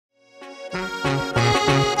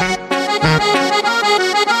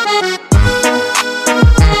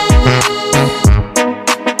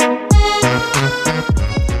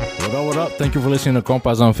listening to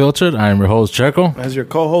Compas Unfiltered. I am your host, Checo. As your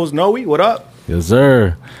co-host, Noe. What up? Yes,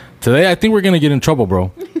 sir. Today, I think we're going to get in trouble,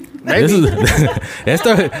 bro. Maybe.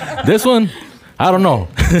 This one, I don't know.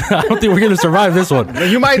 I don't think we're going to survive this one.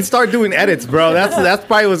 You might start doing edits, bro. That's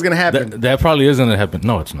probably what's going to happen. That probably is going to happen.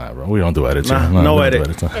 No, it's not, bro. We don't do edits. No edit.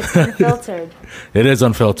 It's unfiltered. It is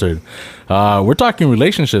unfiltered. We're talking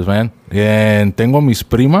relationships, man. And tengo mis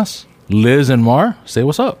primas, Liz and Mar. Say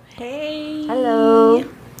what's up. Hey. Hello.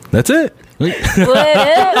 That's it. What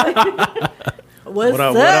up? What's What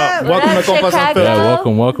up? up? Welcome to Compas Chicago? Yeah,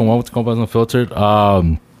 Unfiltered. welcome to Compas Unfiltered.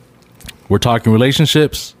 We're talking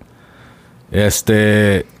relationships.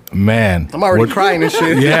 Man. I'm already crying and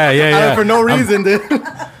shit. Yeah. For no reason, dude.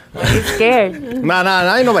 You're scared.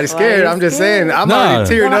 Nah, ain't nobody scared. I'm just saying. I'm already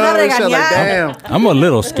tearing up and shit. Like, damn. I'm a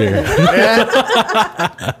little scared.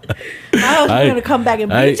 I was going to come back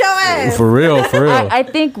and beat your ass. For real. I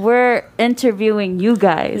think we're interviewing you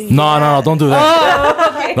guys. No, don't do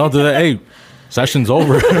that. Okay. Don't do that. Hey, session's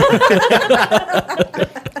over.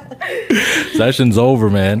 Session's over,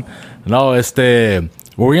 man. No,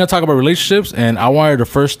 we're going to talk about relationships, and I wanted to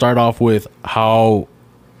first start off with how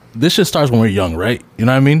this shit starts when we're young, right? You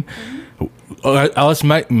know what I mean? Us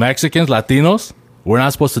Mexicans, Latinos, we're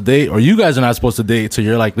not supposed to date, or you guys are not supposed to date till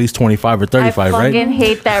you're like at least 25 or 35, I right? fucking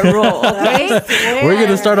hate that rule, okay? We're going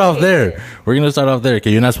to start off there.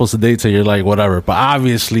 Okay, you're not supposed to date till you're like whatever. But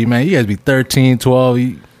obviously, man, you guys be 13, 12.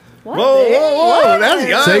 Whoa. That's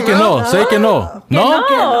young. Say que no. Say que no. No?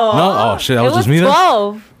 Oh, shit. That was just me then?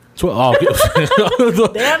 12. Oh,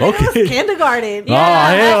 Damn, okay. Kindergarten. Oh,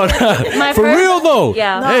 hell no. My For first- real, though.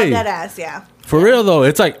 Yeah. No, Hey, that ass, yeah. for real, though.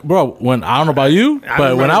 It's like, bro, when I don't know about you,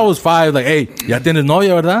 but when I was 5, like, hey, ya tienes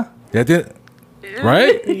novia, ¿verdad?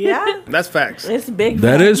 Right? Yeah. That's facts. It's big.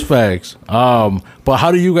 That fun. is facts. But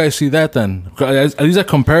how do you guys see that then? At least a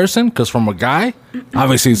comparison, because from a guy,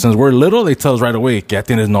 obviously, since we're little, they tell us right away, que ya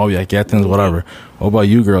tienes novia, que ya tienes whatever. What about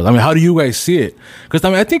you girls? I mean, how do you guys see it? Because, I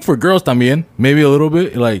mean, I think for girls también, maybe a little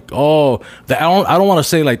bit, like, I don't want to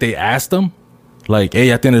say, like, they asked them, like, hey,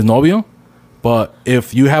 ya tienes novio? But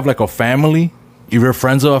if you have, like, a family, if you're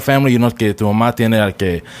friends of a family, you know, que tu mamá tiene like,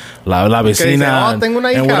 que la vecina tengo una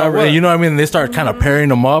hija, and whatever. what? And you know what I mean? They start kind of pairing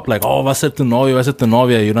them up, like, oh, va a ser tu novio,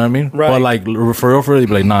 you know what I mean? Right. But, like, for real, they'd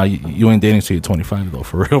be like, nah, you ain't dating till you're 25, though,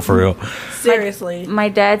 for real. Seriously. My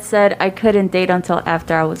dad said I couldn't date until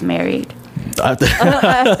after I was married. Oh,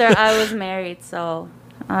 After I was married, so...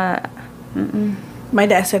 My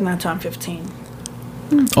dad said not until I'm 15.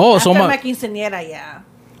 Oh, After so my my quinceañera, yeah.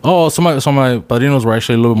 so my padrinos were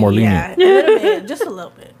actually a little bit more lenient. Yeah, a little bit. Just a little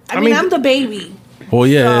bit. I mean, I'm the baby. Oh,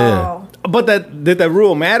 yeah. But did that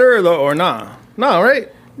rule matter or not? No, right?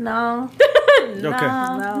 No. Okay.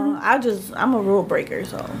 No. I'm a rule breaker,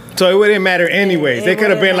 so. So it wouldn't matter anyways. It They could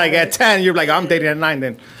have been wouldn't like at 10, you're like, I'm dating at 9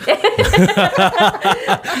 then.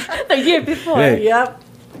 The year before. Hey. Yep.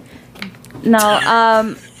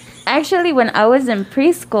 No, actually, when I was in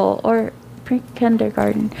preschool or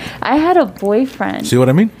pre-kindergarten, I had a boyfriend. See what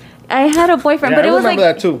I mean? I had a boyfriend, Yeah, but I it was remember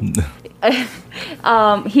like... that too.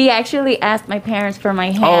 He actually asked my parents for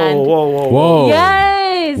my hand. Oh, whoa. Whoa.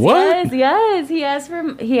 Yes. What? Yes. He asked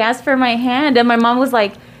for my hand, and my mom was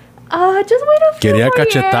like, just wait a few Quería more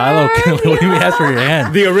cachetado. years." What do you mean ask for your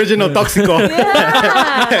hand? The original Toxico.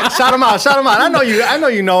 Yeah. Shout him out. I know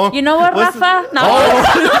you know him. You know what, Rafa? No.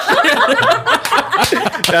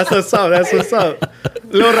 That's what's up.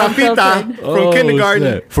 Little Rafita from Oh, kindergarten.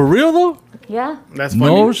 snap. For real, though? Yeah. That's funny.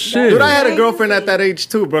 No shit. Dude, I had a girlfriend at that age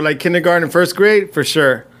too, bro. Like kindergarten, first grade, for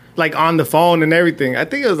sure. Like on the phone and everything. I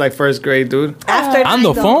think it was like first grade, dude. After On 9,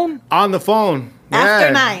 the though. phone? On the phone. After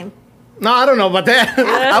Yeah. 9. No, I don't know about that.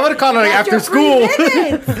 I would have called it like after school.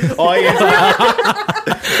 Oh, yeah.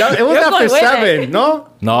 It was You're after going way 7, no?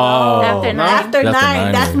 No. After 9. After 9.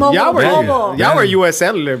 That's mobile. Y'all were US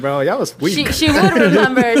Cellular, bro. Y'all was weak. She would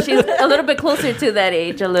remember. She's a little bit closer to that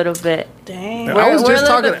age, a little bit. Dang. I was we're a just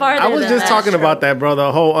little bit talking. farther I was than just that. talking about that, bro.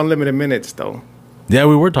 The whole unlimited minutes, though. Yeah,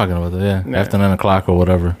 we were talking about that, yeah. After 9 o'clock or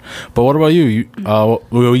whatever. But what about you? You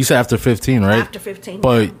said after 15, right? After 15.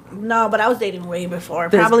 But No, but I was dating way before.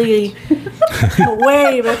 Probably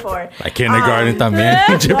way before. like kindergarten también,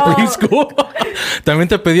 pinche preschool. ¿También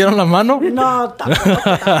te pidieron la mano? No,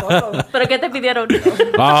 tampoco. ¿Pero qué te pidieron?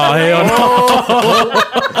 Oh, hell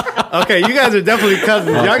no. Okay, you guys are definitely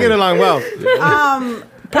cousins. Y'all get along well.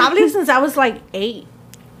 Probably since I was like 8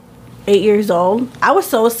 years old. I was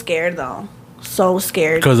so scared though. So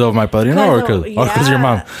scared. Because of my padrino or because your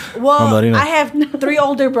mom? Well, Madrina. I have 3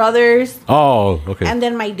 older brothers Oh, okay. and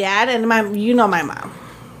then my dad and my mom.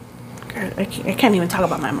 Girl, I can't even talk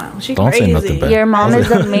about my mom. She's Don't say crazy. nothing bad. Your mom is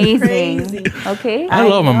amazing. Crazy. Okay. I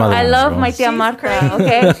love my mother. I love my She's tia Marta. crazy.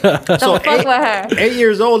 Okay. Don't fuck with her. 8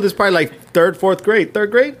 years old is probably like third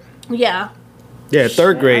grade. Yeah. Yeah,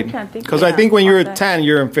 third grade. I can't think Because of I think when you were that. 10,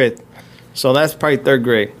 you're in 5th. So that's probably third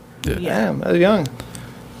grade. Yeah. Damn, that's young.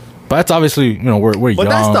 But that's obviously, we're But young.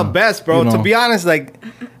 that's the best, bro. you know. To be honest, like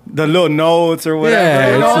the little notes or whatever. Yeah,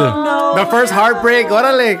 you it's know? The first heartbreak.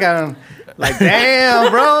 Órale, cabrón. Like,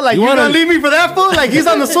 damn, bro. Like, you wanna- gonna leave me for that fool? Like, he's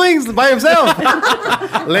on the swings by himself.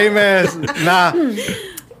 Lame ass. Nah.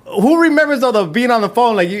 Who remembers, though, the being on the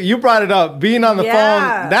phone? Like, you brought it up. Being on the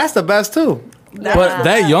Yeah. phone. That's the best, too. But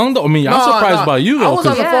that young, though, I mean, I'm No, surprised no. about you, though. I was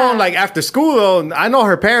on the 'cause- phone, like, after school, though. I know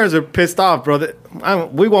her parents are pissed off, bro.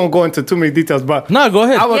 We won't go into too many details, but... No, go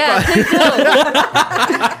ahead. I was, Yeah, please do.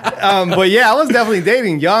 but yeah, I was definitely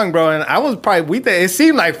dating young, bro, and I was probably it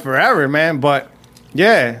seemed like forever, man. But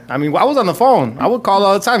yeah, I mean, I was on the phone. I would call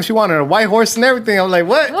all the time. She wanted a white horse and everything. I'm like,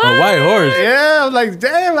 what? A white horse. Yeah, I'm like,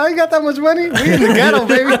 damn, I ain't got that much money. We in the ghetto,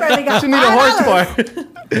 baby. barely got What you need a horse for?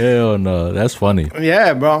 Hell no, that's funny.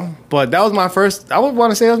 Yeah, bro. But that was my first. I would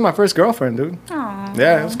want to say that was my first girlfriend, dude. Aw.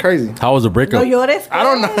 Yeah, it was crazy. How was the No breakup? llores. I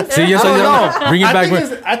don't know. See, yes, I don't know. Bring it I back. think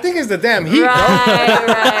I think it's the damn heat, bro.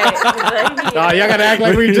 Right. Oh, y'all gotta act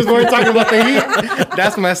like we just weren't talking about the heat.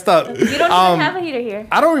 That's messed up. You don't even have a heater here.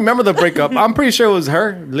 I don't remember the breakup. I'm pretty sure it was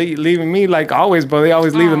her leaving me like always, but they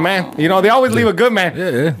always leave a man. You know, they always leave a good man.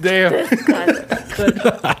 Yeah. Damn.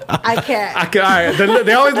 I can't. All right.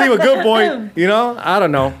 They always leave a good boy. You know, I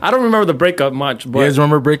don't know. I don't remember the breakup much, You but guys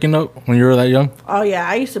remember breaking up when you were that young? Oh yeah,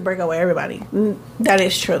 I used to break up with everybody. That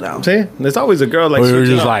is true though. see, there's always a girl like Or you were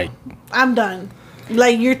switching just up. like I'm done.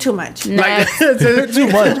 Like you're too much. Like Next. too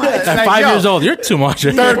much. at Like, 5 yo, years old, you're too much.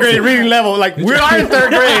 Third grade reading level. Like we are in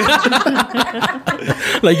third grade.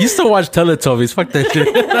 Like you still watch Teletubbies. Fuck that shit.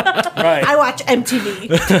 Right. I watch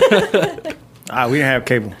MTV. We didn't have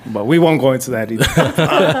cable, but we won't go into that either.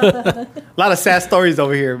 A lot of sad stories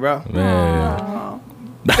over here, bro. Man.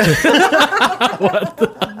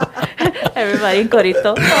 Everybody in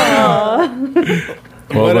corito.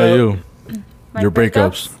 What about you? My Your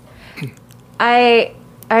breakups. I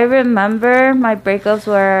remember my breakups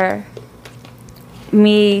were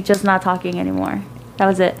me just not talking anymore. That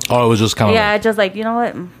was it. Oh, it was just kind of Yeah, just like, you know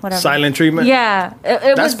what? Whatever. Silent treatment. Yeah.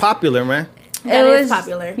 It That's was popular, man. That it is was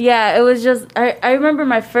popular. Yeah, it was just I remember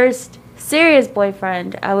my first serious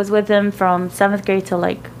boyfriend. I was with him from 7th grade to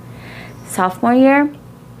like sophomore year.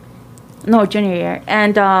 No, junior year.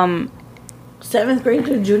 And 7th grade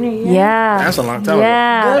to junior year. yeah. That's a long time.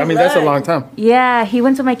 Yeah. I mean, that's a long time. Yeah, he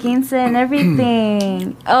went to my quince and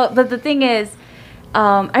everything. Oh, but the thing is,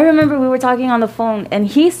 I remember we were talking on the phone, and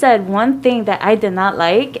he said one thing that I did not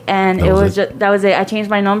like, and That it was was it? just that was it. I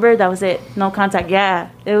changed my number. That was it. No contact. Yeah,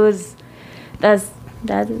 it was. That's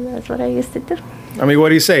what I used to do. I mean, what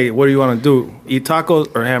do you say? What do you want to do? Eat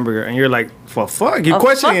tacos or hamburger? And you're like, well, fuck, you A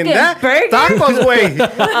questioning fucking that? burger? Tacos way.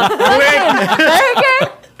 Burger?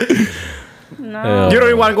 No. You don't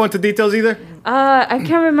even want to go into details either? I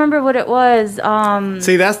can't remember what it was.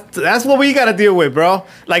 See, that's what we got to deal with, bro.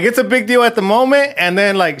 Like, it's a big deal at the moment, and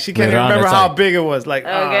then, like, she can't Later on, remember it's how like- big it was. Like,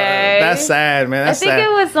 Okay. that's sad, man. I That's think sad.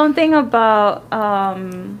 it was something about.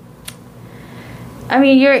 I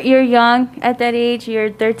mean, you're young at that age.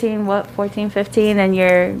 You're 13, 14, 15, and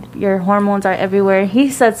your hormones are everywhere. He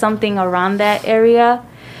said something around that area,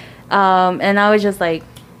 and I was just like,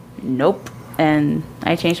 nope. And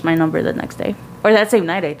I changed my number the next day, or that same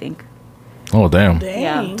night, I think. Oh damn.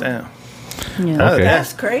 Dang. Damn. Yeah. Okay.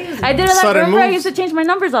 That's crazy. I did a lot. Sudden Remember, I moves. used to change my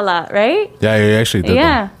numbers a lot, right? Yeah, you actually did.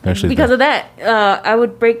 Yeah, though. You actually because did. of that, I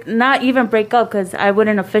would not even break up because I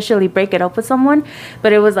wouldn't officially break it up with someone,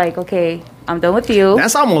 but it was like, okay, I'm done with you.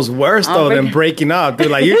 That's almost worse, though, than breaking up,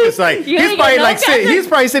 dude. Like, you're just like, You he's ain't probably get no like, chance. he's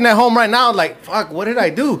probably sitting at home right now, like, fuck, what did I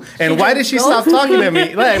do? And why did she stop talking to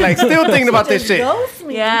me? Like still thinking about this shit. Ghost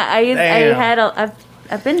me. Yeah, Damn.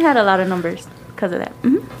 I've been had a lot of numbers because of that.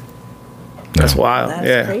 That's wild. That's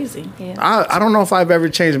yeah. crazy. Yeah. I don't know if I've ever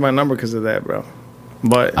changed my number because of that, bro.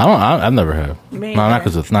 But I've never have. Me No, not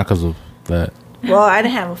either. because of that. Well, I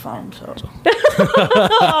didn't have a phone, so.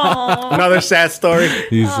 another sad story.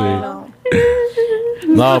 You see. No.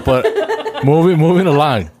 No, but moving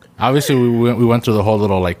along. Obviously, we went through the whole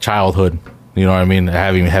little like childhood. You know what I mean?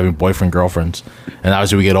 Having boyfriend, girlfriends, and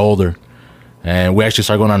obviously we get older, and we actually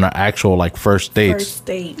start going on our actual like first dates. First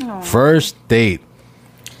date. First date.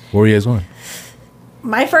 Where were you guys going?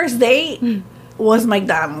 My first date was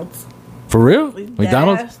McDonald's. For real?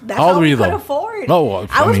 McDonald's? That's How old all were we you could though? afford. Oh, well,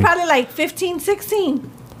 I was mean- probably like 15,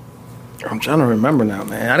 16. I'm trying to remember now,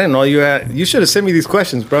 man. I didn't know you had. You should have sent me these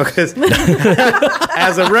questions, bro. Because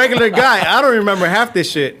as a regular guy, I don't remember half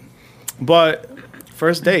this shit. But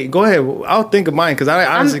first date. Go ahead. I'll think of mine because I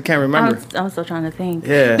honestly can't remember. I'm still trying to think.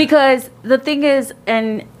 Yeah. Because the thing is,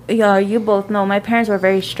 and you both know, my parents were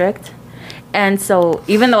very strict, and so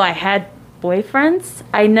even though I had boyfriends,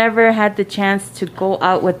 I never had the chance to go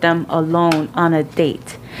out with them alone on a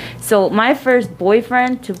date. So my first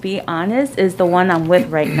boyfriend, to be honest, is the one I'm with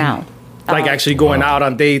right now. Like actually going out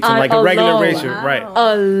on dates and like a alone. regular basis, Wow. right?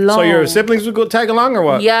 Alone. So your siblings would go tag along or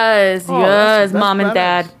what? Yes, Oh, yes, that's mom and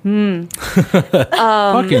dad.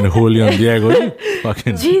 Fucking Julio and Diego. You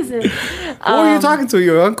fucking. Jesus. Who are you talking to?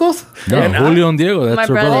 Your uncles? No, Julio and Diego. That's My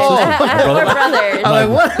your brother. brother and I sister. have four brothers. I'm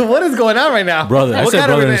like, what is going on right now? Brother. I What said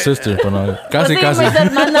kind of brother and rela- sister. But no, Pues casi, sí, casi. mis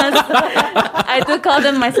hermanas. I do call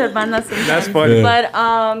them my hermanas sometimes. That's funny. But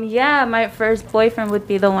yeah, my first boyfriend would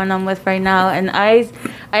be the one I'm with right now, and I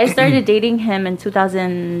started dating him in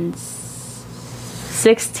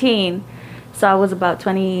 2016, so I was about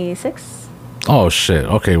 26, Oh shit.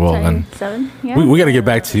 Okay, well then 27. Yeah. we got to get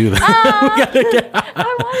back to you. Then.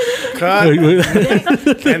 Cut.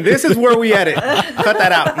 And this is where we edit. Cut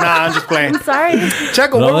that out. Nah, I'm just playing. Sorry.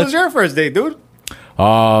 Checo, No, what that- was your first date, dude?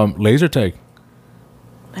 Laser tag.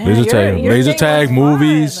 Man, Laser your- tag. your Laser date tag. was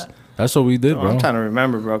Movies. fun. That's what we did, bro. I'm trying to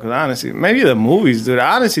remember, bro, because honestly, maybe the movies, dude.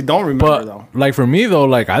 I honestly don't remember, But though. like for me though,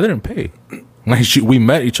 like I didn't pay. Like we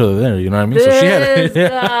met each other there. You know what I mean? So she This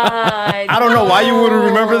had. guy. I don't know why you wouldn't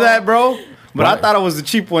remember that, bro. But I Why? thought it was the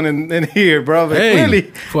cheap one in here, bro. But Hey,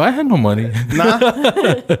 really, well, I had no money. nah.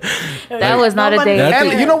 That was not a Nobody- date. That-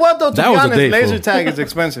 And you know what, though? To That be was a honest, date, laser fool. tag is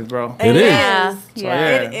expensive, bro. It is. Yeah. So, Yeah.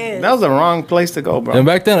 It is. That was the wrong place to go, bro. And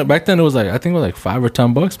back then it was like I think it was like $5 or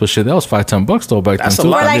 $10, but shit, that was $5-10 though back That's then a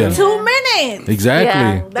too. lot. For like Yeah. 2 minutes. Exactly.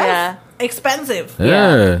 Yeah. That's expensive.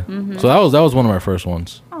 Yeah. So that was one of my first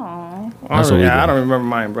ones. That's what we I did. don't remember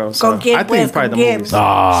mine, bro. So Go get I think it's probably the movies.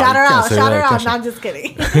 Ah, Shout her you can't out. say Shout that, her out. can't No, I'm just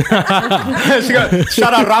kidding. She got,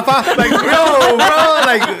 shout out Rafa. Like, yo, bro.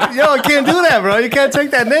 Like, yo, you can't do that, bro. You can't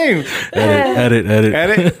take that name. Edit.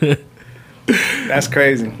 Edit. That's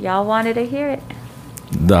crazy. Y'all wanted to hear it.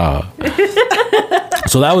 Nah.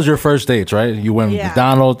 So that was your first dates, right? You went Yeah.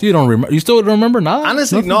 McDonald's. You don't remember? You still don't remember? Nah.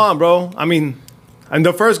 Honestly, Nothing? no, bro. I mean, and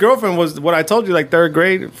the first girlfriend was what I told you, like third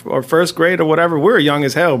grade or first grade or whatever. We were young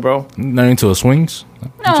as hell, bro. Not into the swings.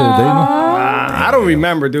 Into the date, no? I don't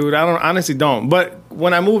remember, dude. I don't honestly don't. But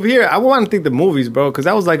when I moved here, I want to think the movies, bro, because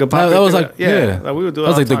that was like a popular That was thing. like yeah. like we would do. That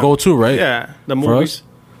was like the go-to, right? Yeah, the For movies.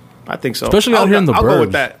 I think so. Especially out here in the I'll go with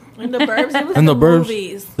burbs. that. In the burbs, it was In the burbs.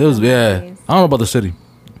 movies. It was yeah. I don't know about the city.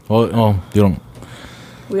 Oh, you don't.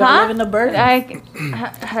 We all live in the burbs.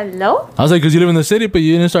 Hello? I was like, because you live in the city, but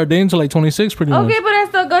you didn't start dating until like 26, pretty much. Okay, but I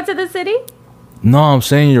still go to the city? No, I'm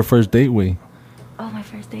saying your first date way. Oh, my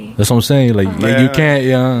first date. That's what I'm saying. Like, Yeah. you can't,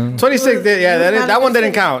 yeah. 26, yeah, that one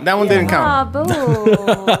didn't count. That one didn't count.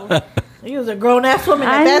 Oh, boo. You was a grown ass woman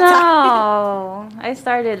at I that time. know. I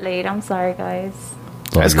started late. I'm sorry, guys.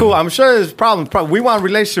 That's cool. I'm sure there's problems. We want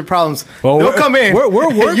relationship problems. Well, They'll we're- come in. we're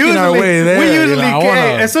working our way there, We you usually know, I can.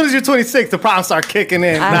 wanna- As soon as you're 26, the problems start kicking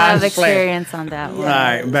in. I Nah, have I'm just playing. experience on that one. All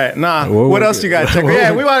right, bet. Nah. Well, what we're else you got? good. Check.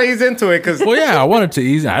 Yeah, we want to ease into it because Well, yeah, I wanted to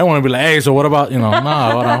ease. I don't want to be like, hey, so what about,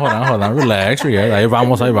 nah, hold on. Relax. Ahí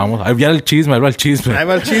vamos. Ahí viene el chisme, ahí va el chisme. I'm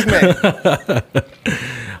a cheese man.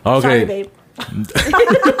 Okay. Sorry, babe.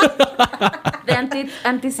 De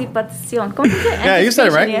anticipación. ¿Cómo se dice? Yeah, you said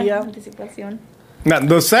it right. Anticipation, Yeah. Anticipación. Now,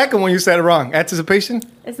 the second one you said it wrong. Anticipation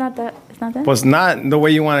It's not that. It's not that. was not the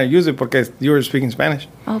way you want to use it because you were speaking Spanish.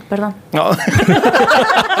 Oh, perdón. No.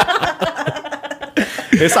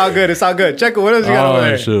 It's all good. It's all good. Check it. What else you got over Oh,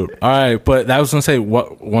 there? shoot. All right. But I was going to say,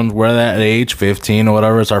 when we're that age, 15 or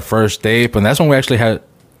whatever, it's our first date. And that's when we actually had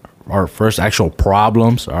our first actual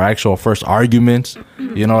problems, our actual first arguments.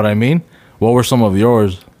 You know what I mean? What were some of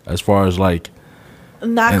yours as far as like,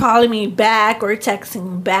 Not calling me back or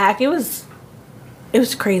texting back. It was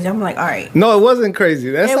crazy. I'm like, all right. No, it wasn't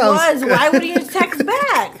crazy. That It sounds. was. Why would you text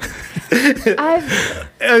back?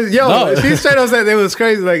 I've Yo, No. she straight up said it was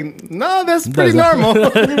crazy. Like, no, that's pretty That's- normal.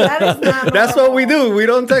 That is not. That's what we do. We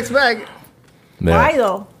don't text back. Why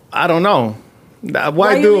though? I don't know. Why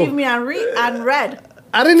Why you leave do? me on red?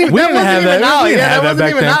 I didn't even. We That didn't wasn't have even that. out We didn't yet. have That that wasn't back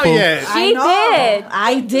even then, out fool. yet. She did.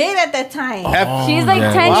 I did at that time. She's like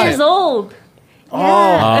yeah. 10 Why? years old.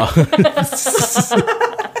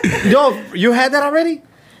 Yo, you had that already?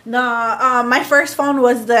 No, my first phone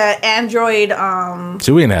was the Android.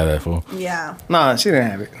 See, we didn't have that, fool. Yeah. No, she didn't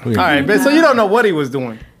have it. We- All right, but so you don't know what he was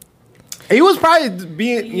doing. He was probably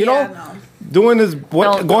being, you Yeah, know, no. doing his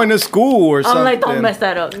Don't- going to school or something. I'm like, don't mess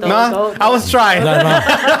that up. Don't, Nah, don't- I was trying. No, no.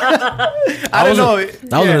 I don't know. I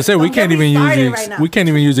was gonna say we Don't can't get me even use started the right now. we can't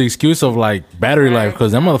even use the excuse of like battery life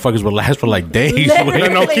because them motherfuckers would last for like days. Literally. The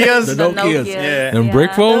Nokias. The The Nokias. Yeah. Them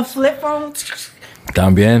brick The phones. flip phone.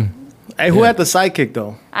 También. Hey, who had the sidekick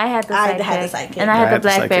though? I had the I sidekick. had the sidekick. And I I had had the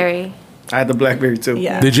the sidekick. BlackBerry. I had the BlackBerry too.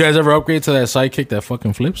 Yeah. Did you guys ever upgrade to that sidekick that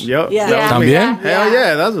fucking flips? Yep. Yeah. That was me. También? Hell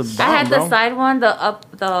yeah, that was a bomb, I had bro. the side one,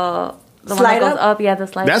 the one Slide that goes up? up. Yeah, the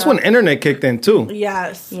slide That's up. when internet kicked in too.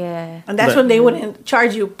 Yes. Yeah. And that's But- when they wouldn't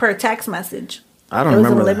charge you per text message. I don't It was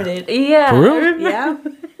remember that. unlimited. Yeah. For real? Yeah.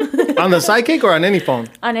 On the sidekick or on any phone.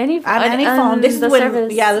 On any On any phone. This is the when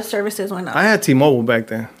service. the services went up. I had T-Mobile back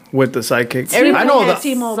then with the sidekick. Everybody I know had the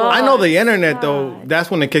T-Mobile. I know the internet though.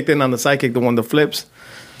 That's when it kicked in on the sidekick, the one that flips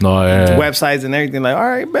No, yeah. websites and everything. Like, all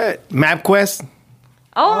right, bet MapQuest.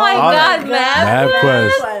 Oh my Oh, God, man.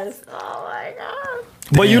 MapQuest. Was. Oh my God.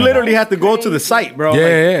 But you literally had to go to the site, bro. Yeah, Like,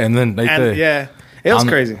 yeah, and then like and yeah, it was on,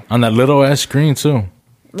 crazy. on that little ass screen too.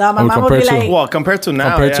 No, my Oh, mom would be compared to- like, Well, compared to now,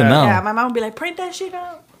 Compared to yeah. now. yeah, my mom would be like, print that shit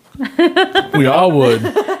out. We all would.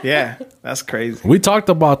 Yeah, that's crazy. We talked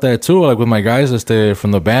about that too, like with my guys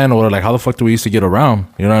from the band, or like how the fuck do we used to get around?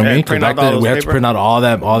 You know what I Yeah, mean? 'Cause print back out all then those we had to paper. print out all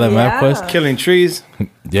that Yeah. MapQuest. Killing trees.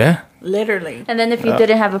 Yeah. Literally. And then if you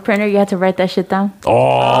didn't have a printer, you had to write that shit down.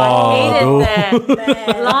 Oh, dude. Hated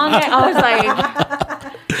that. Long. I was like,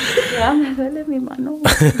 yeah, I'm like, let me mano.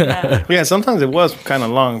 Yeah. Yeah, sometimes it was kind of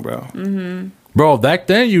long, bro. Bro, back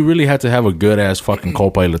then you really had to have a good ass fucking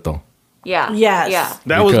co-pilot though. Yeah. Yes. Yeah.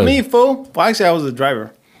 That was Because- me, fool. Well, actually, I was the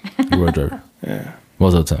driver. You were a driver. Yeah.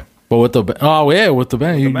 Most of the time. But with the with the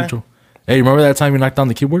band, you band. control. Hey, you remember that time you knocked down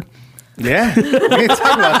the keyboard? Yeah, we ain't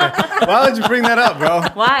talking about that. Why would you bring that up, bro?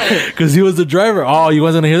 Why? Because he was the driver. Oh, you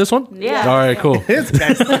wasn't gonna hear this one? Yeah. All right, cool. This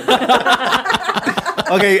guy's-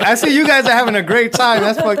 okay, I see you guys are having a great time.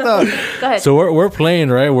 That's fucked up. Go ahead. So we're playing,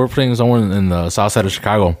 right? We're playing somewhere in the south side of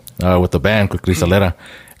Chicago with the band, with Cristalera.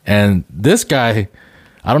 And this guy,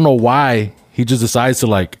 I don't know why, he just decides to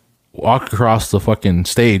like walk across the fucking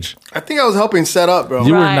stage. I think I was helping set up, bro.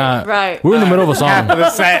 You were Right, not. right. We were in the middle of a song. The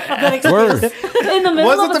set. We're, in the middle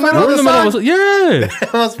Was of it the the middle we're of in the the middle of song? a Yeah.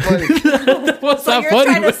 That was funny. What's So not you're funny?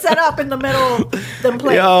 trying to set up in the middle them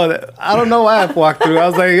playing. Yo, I don't know why I walked through. I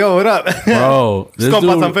was like, yo, what up? Bro, this Let's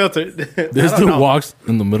go put some dude, filter. this dude walks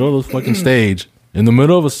in the middle of the fucking stage, in the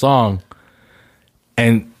middle of a song,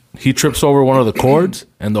 and he trips over one of the chords,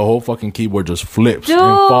 and the whole fucking keyboard just flips Dude.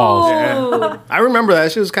 and falls. Yeah. I remember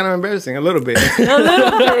that. Shit was kind of embarrassing, a little bit. A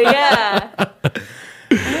little bit, yeah.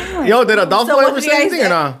 Yo, did Adolfo So what ever did say you guys anything or say?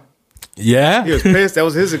 not? Yeah. He was pissed. That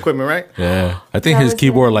was his equipment, right? Yeah. I think That his was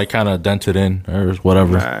keyboard like kind of dented in or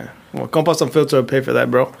whatever. All right. Well, come put some filter and pay for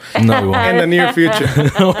that, bro. No, we won't. In the near future.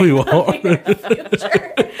 No, we won't.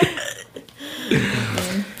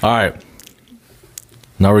 All right.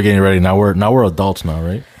 Now we're getting ready. Now we're adults now,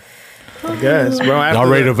 right? I guess, bro. Y'all After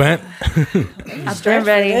ready to the- vent? I'm Stretch for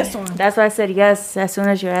ready. this one. That's why I said yes as soon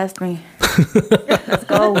as you asked me. Let's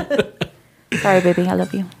go. Sorry, baby. I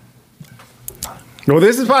love you. Well,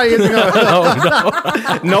 this is probably isn't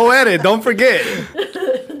gonna, no edit. Don't forget.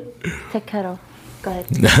 Take kettle. Go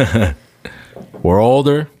ahead. We're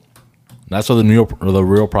older. That's where the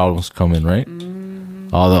real problems come in, right?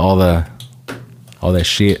 Mm-hmm. All that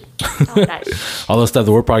shit, Oh, gosh. all the stuff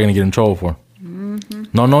that we're probably gonna get in trouble for. Mm-hmm.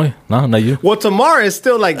 No, not you. Well, Tamar is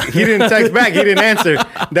still like, he didn't text back. He didn't answer.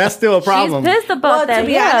 That's still a problem. She's pissed about Well, that. to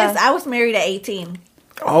be yeah. honest, I was married at 18.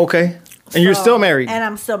 Okay. And you're So- still married. And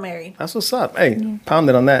I'm still married. That's what's up. Hey, pound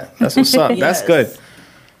it on that. That's what's up. That's Yes. good.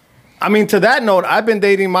 I mean, to that note, I've been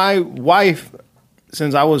dating my wife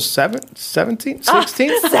since I was 17, 16?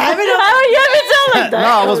 Oh, you haven't told like that. No,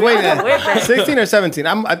 I was waiting. Weird, man. 16 or 17.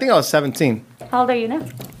 I think I was 17. How old are you now?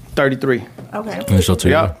 33. Okay. And she'll tell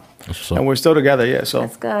you. Yeah. That's what's up. And we're still together, yeah. So,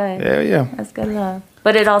 That's good. yeah. That's good love.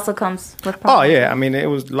 But it also comes with Oh, problems. yeah. I mean, it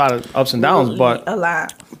was a lot of ups and downs, but a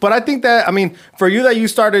lot. I think that, I mean, for you that you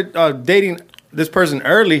started dating this person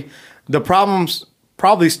early, the problems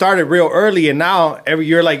probably started real early, and now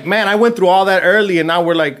you're like, man, I went through all that early, and now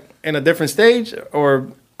we're like in a different stage, or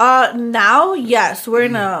Now, yes, we're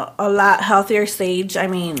in a lot healthier stage. I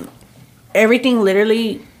mean, everything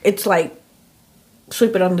literally, it's like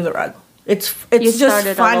sweep it under the rug. It's You just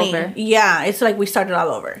started all funny. over. Yeah, it's like we started all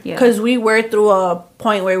over. Yeah. Because we were through a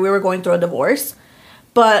point where we were going through a divorce.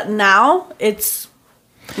 But now it's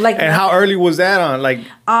like and how early was that on? Like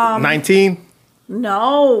 19?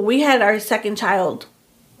 No, we had our second child.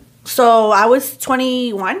 So I was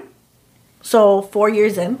 21. So 4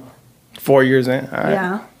 years in. 4 years in. All right.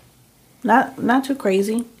 Yeah. Not too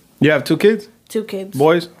crazy. You have 2 kids? 2 kids.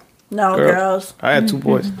 Boys? No, Girl? girls. I had 2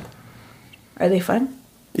 boys. Are they fun?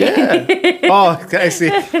 Yeah. Oh, I see.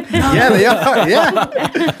 Yeah, they are.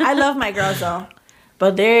 Yeah. I love my girls though,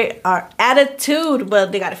 but they are attitude.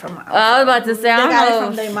 But they got it from. I was about to say, They I got it don't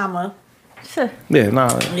from know. their mama. Yeah, no.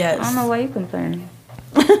 Yes. I don't know why you complaining.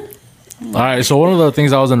 All right, so one of the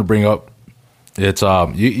things I was going to bring up, it's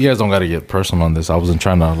you guys don't got to get personal on this. I wasn't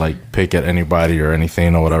trying to like pick at anybody or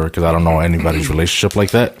anything or whatever because I don't know anybody's relationship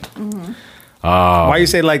like that. Why you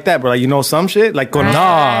say it like that, bro? Like, you know some shit? Like, No,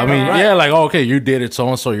 I mean, yeah, like okay, you dated so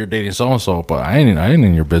and so, you're dating so and so, but I ain't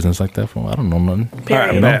in your business like that. I don't know nothing. all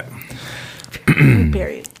right, Period. bet.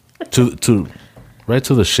 Period. To right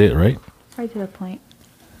to the shit, right? Right to the point.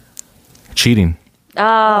 Cheating.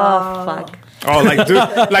 Oh, fuck. Oh,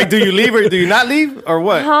 do you leave or do you not leave or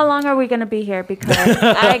what? How long are we gonna be here? Because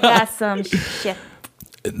I got some shit.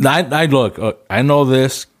 I look. I know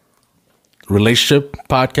this relationship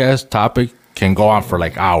podcast topic can go on for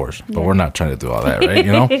like hours, but we're not trying to do all that, right?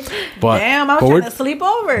 You know. But Damn, I was but trying to sleep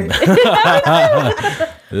over.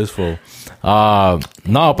 This fool.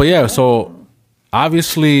 No, but yeah. So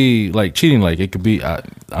obviously, like cheating, like it could be.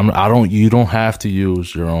 You don't have to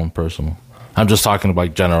use your own personal. I'm just talking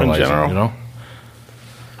about generalizing. general. You know.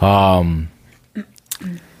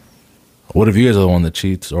 What if you guys are the one that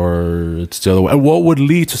cheats, or it's the other way? What would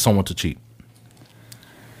lead to someone to cheat?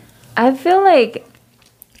 I feel like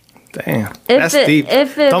Damn. If That's it- deep.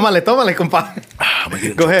 if it- Tómale, compadre.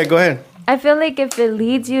 Go ahead. I feel like if it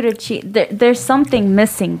leads you to cheat, there's something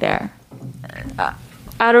missing there.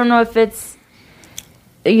 I don't know if it's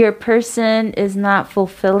your person is not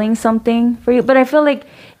fulfilling something for you, but I feel like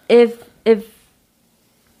if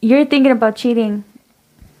you're thinking about cheating,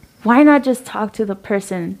 why not just talk to the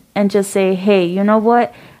person and just say, hey, you know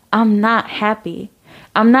what? I'm not happy.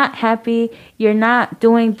 I'm not happy. You're not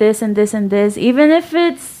doing this and this and this, even if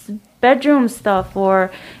it's bedroom stuff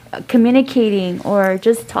or communicating or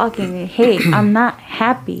just talking. Hey, I'm not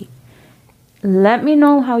happy. Let me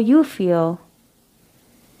know how you feel.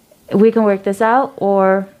 We can work this out,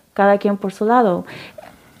 or cada quien por su lado.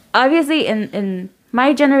 Obviously, in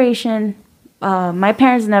my generation, my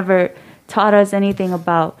parents never taught us anything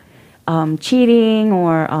about cheating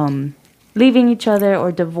or leaving each other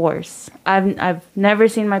or divorce. I've never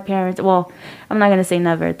seen my parents. Well, I'm not gonna say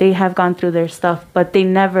never. They have gone through their stuff, but they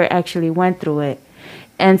never actually went through it.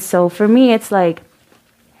 And so for me, it's like,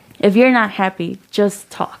 if you're not happy, just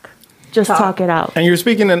talk. Just talk it out. And you're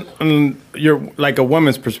speaking in your like a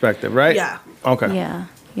woman's perspective, right? Yeah. Okay.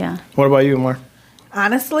 Yeah. What about you, Mar?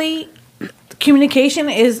 Honestly, communication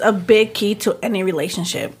is a big key to any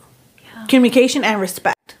relationship. Communication and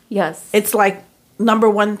respect. Yes. It's like number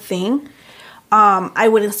one thing. I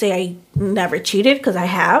wouldn't say I never cheated because I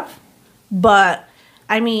have, but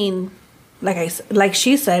I mean, like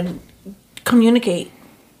she said, communicate.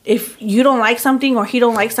 If you don't like something or he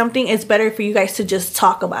don't like something, it's better for you guys to just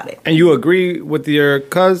talk about it. And you agree with your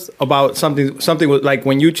cuz about something was like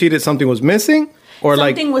when you cheated, something was missing, or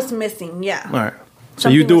Something was missing, yeah. all right. So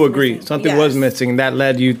you Something do was agree missing. something Yes. was missing that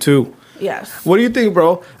led you to. Yes. What do you think,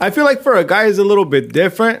 bro? I feel like for a guy it's a little bit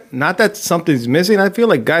different. Not that something's missing. I feel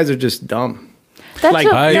like guys are just dumb. That's like, a-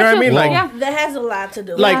 you know what I that's a- mean? Like- yeah. That has a lot to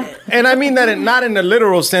do Like, with it. and I mean that not in the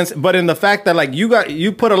literal sense, but in the fact that like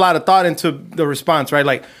you put a lot of thought into the response, right?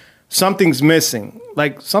 Like something's missing.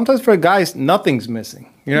 Like sometimes for guys, nothing's missing.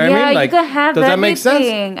 You know what I mean? Like, you could have does that make sense?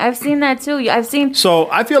 everything. I've seen that too. I've seen. So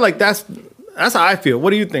I feel like that's how I feel.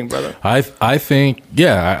 What do you think, brother? I think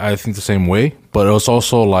I think the same way, but it was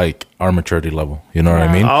also like our maturity level. You know what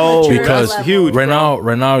I mean? Oh, because that's huge. right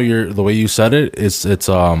now you're the way you said it. It's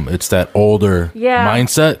that older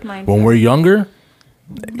mindset. When we're younger,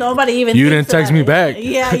 Nobody even. You thinks didn't text about me it. back.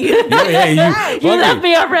 Yeah, you. You left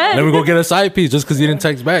me on red. let me go get a side piece just because you didn't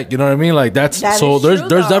text back. You know what I mean? Like that's That so. is There's true,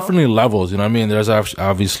 there's though. definitely levels. You know what I mean? There's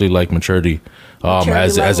obviously like maturity,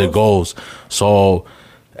 Maturity as it goes. So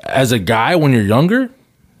as a guy, when you're younger,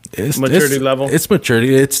 it's Maturity level? It's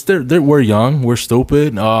maturity. It's we're young. We're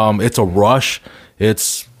stupid. It's a rush.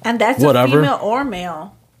 It's And that's whatever. a female or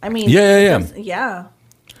male. I mean. Yeah. because- yeah.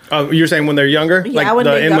 You're saying when they're younger, Yeah, like when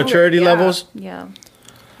the they're younger, immaturity yeah. levels. Yeah.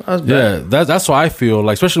 That's bad. Yeah, that's what I feel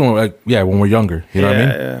like, especially when we're younger. You know what I mean?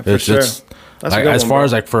 Yeah, for sure. That's a like good as one, far bro.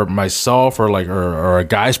 as like for myself or a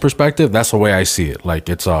guy's perspective, that's the way I see it. Like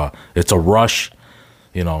it's a rush.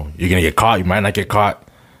 You know, you're gonna get caught. You might not get caught.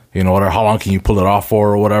 You know, how long can you pull it off for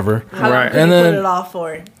or whatever? How long Right. can And you then- put it off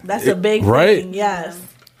for? That's a big right. thing. Yes.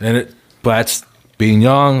 But that's being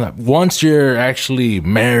young. Once you're actually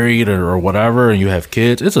married or whatever, and you have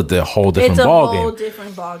kids, it's a whole different It's a ball whole game.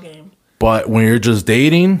 different ball game. But when you're just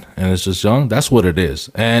dating and it's just young, that's what it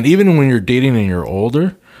is. And even when you're dating and you're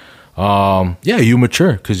older, you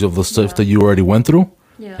mature because of the stuff that you already went through.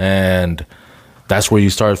 Yeah. And that's where you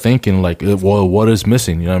start thinking like, well, what is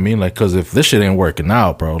missing? You know what I mean? Like, because if this shit ain't working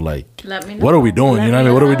out, bro, like, Let me know. what are we doing? Let You know what I me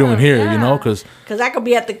mean? What are we know. doing here? Yeah. You know, because I could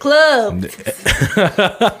be at the club.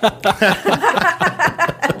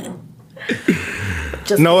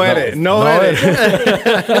 Just No edit. No edit.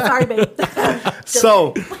 Sorry, babe.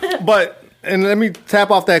 So, but, and let me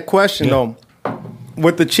tap off that question though.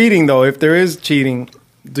 With the cheating though, if there is cheating,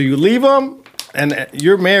 do you leave them? And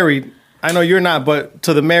you're married. I know you're not, but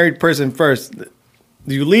to the married person first,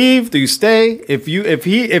 do you leave? Do you stay? If you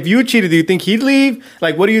cheated, do you think he'd leave?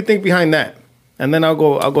 Like, what do you think behind that? And then I'll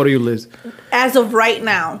go to you, Liz. As of right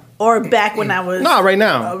now, or back when I was... No, right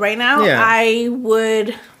now. Right now, Yeah. I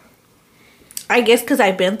would... I guess because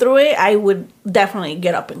I've been through it, I would definitely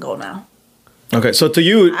get up and go now. Okay, so to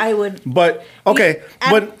you, I would... But okay,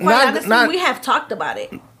 but quite honestly, not. we have talked about it.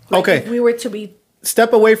 Okay. If we were to be...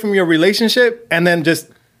 Step away from your relationship, and then just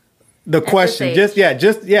the question, age. just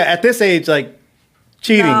at this age, like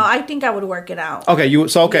cheating. No, I think I would work it out. Okay,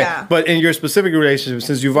 Yeah. but in your specific relationship,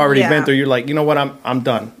 since you've already Yeah. been through, you're like, you know what, I'm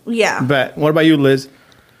done. Yeah. Bet. What about you, Liz?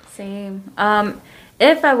 Same.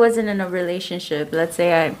 If I wasn't in a relationship, let's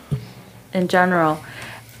say in general,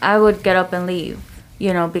 I would get up and leave.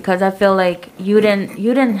 You know, because I feel like you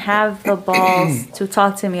didn't have the balls to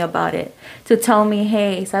talk to me about it, to tell me,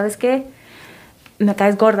 hey, ¿sabes qué? Me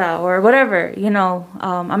caes gorda, or whatever. You know,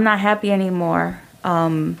 I'm not happy anymore.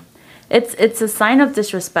 It's a sign of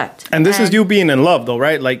disrespect. And this is you being in love, though,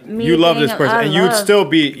 right? Like Me you love this being- person, I and love-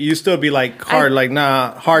 you'd still be like hard, like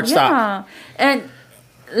nah, hard stop. Yeah, and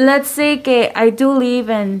let's say que I do leave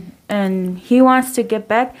and he wants to get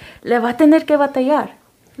back, le va a tener que batallar.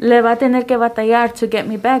 Le va a tener que batallar to get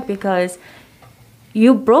me back because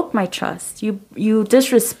you broke my trust. You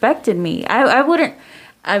disrespected me. I wouldn't.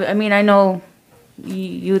 I mean, I know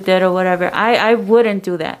you did or whatever. I wouldn't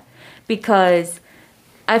do that because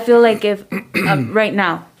I feel like if right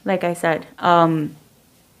now, like I said,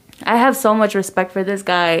 I have so much respect for this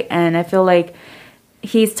guy, and I feel like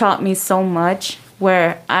he's taught me so much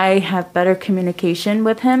where I have better communication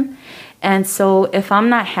with him. And so if I'm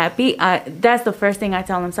not happy, that's the first thing I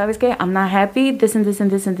tell him. ¿Sabes qué? I'm not happy, this and this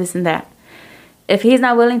and this and this and that. If he's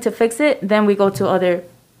not willing to fix it, then we go to other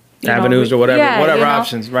Avenues or whatever, yeah, whatever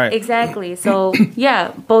options, right? Exactly. So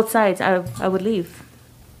yeah, both sides. I would leave.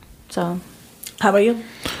 So How about you?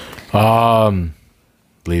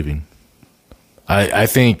 leaving. I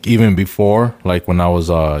think even before, like when I was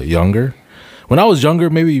younger,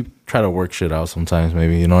 maybe try to work shit out sometimes,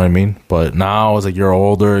 maybe, you know what I mean? But now it's like you're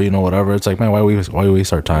older, you know, whatever. It's like, man, why we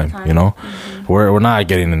waste our time, you know? Mm-hmm. We're not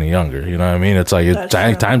getting any younger, you know what I mean? It's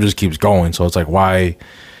like time just keeps going. So it's like, why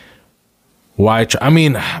I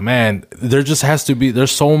mean, man, there just has to be,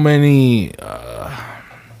 there's so many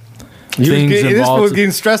things This involved. was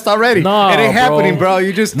getting stressed already. No, it ain't happening, bro. bro.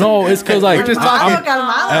 You just No, it's because like We're just talking.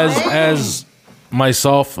 as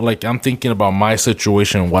myself, like I'm thinking about my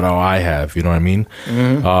situation, what do I have, you know what I mean?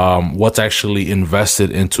 What's actually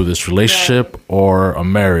invested into this relationship or a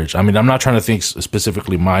marriage. I mean, I'm not trying to think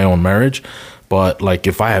specifically my own marriage, but like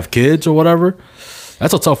if I have kids or whatever,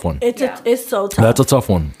 that's a tough one. It's so tough. That's a tough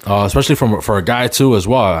one, especially for a guy too as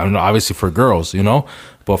well. I mean, obviously for girls, you know,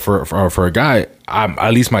 but for a guy,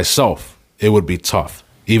 at least myself, it would be tough.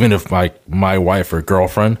 Even if my wife or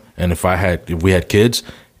girlfriend, and if we had kids,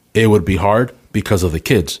 it would be hard because of the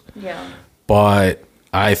kids. yeah. But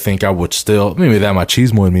I think I would still, maybe that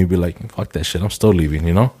machismo in me be like, fuck that shit, I'm still leaving,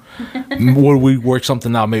 you know? Would we work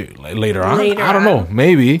something out maybe later on? I don't know,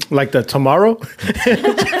 maybe. like the tomorrow.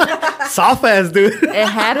 Soft ass, dude. It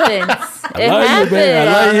happens. It love you, happens. babe.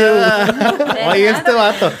 I love you. Oh, you're still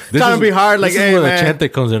out there trying to be hard. Like, this hey, is where man. the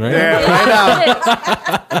chante comes in, right? Yeah,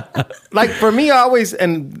 right now. Like for me, I always,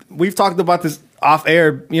 and we've talked about this off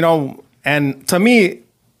air, you know, and to me,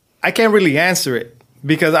 I can't really answer it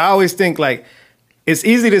because I always think like it's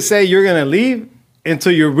easy to say you're gonna leave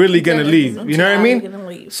until you're really gonna leave. You know what I Until you're mean? gonna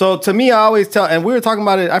leave. So to me, I always tell, and we were talking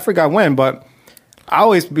about it. I forgot when, but I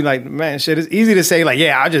always be like, man, shit, it's easy to say like,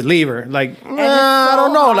 yeah, I'll just leave her. Like, nah, I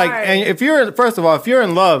don't know. Like, hard. and if you're first of all, if you're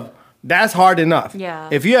in love, that's hard enough. Yeah.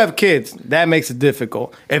 If you have kids, that makes it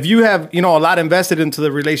difficult. If you have, you know, a lot invested into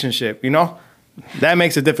the relationship, you know, that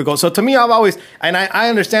makes it difficult. So to me, I've always, and I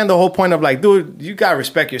understand the whole point of like, dude, you gotta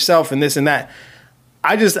respect yourself and this and that.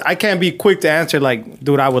 I can't be quick to answer like,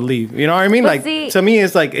 dude, I would leave. You know what I mean? But like see, to me,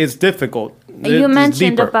 it's like it's difficult. You It's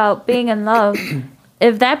mentioned deeper. about being in love.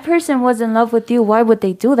 If that person was in love with you, why would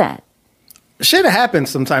they do that? shit happens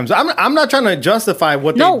sometimes. I'm not trying to justify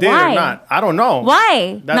what No, they did why? or not. I don't know.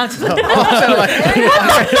 Why? That's,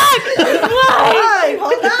 Why?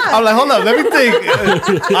 Hold on. I'm like, hold up, let me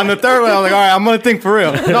think. On the third one, I'm like, all right, I'm gonna think for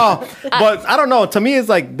real. No, but I don't know. To me, it's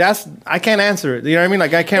like I can't answer it. You know what I mean?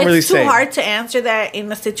 Like I can't really It's say. too hard to answer that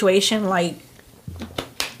in a situation like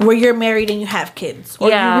where you're married and you have kids, or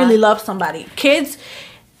Yeah. you really love somebody. Kids,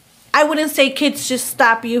 I wouldn't say kids just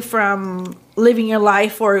stop you from living your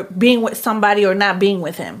life or being with somebody or not being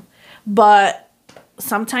with him, but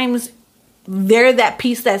sometimes they're that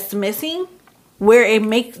piece that's missing, where it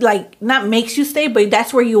makes not makes you stay, but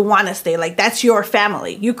that's where you want to stay. Like that's your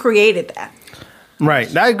family. You created that.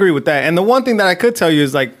 Right. I agree with that. And the one thing that I could tell you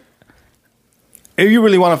is like, if you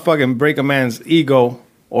really want to fucking break a man's ego,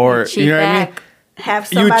 or Cheat you know what I mean, back. Have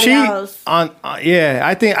you somebody cheat else. on. Yeah,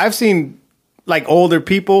 I think I've seen like older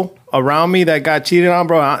people around me that got cheated on,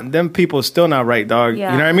 bro. Them people still not right, dog.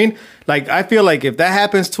 Yeah. You know what I mean? Like I feel like if that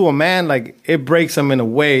happens to a man, like it breaks him in a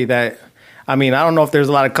way that. I mean, I don't know if there's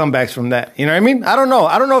a lot of comebacks from that. You know what I mean? I don't know.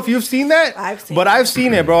 I don't know if you've seen that. I've seen but it. I've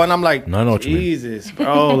seen it, bro. And I'm like, No, I know what you mean. Jesus,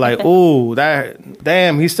 bro. Like, ooh,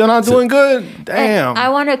 damn, he's still not doing good. Damn. I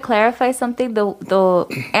want to clarify something. The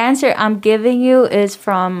answer I'm giving you is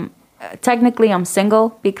from technically I'm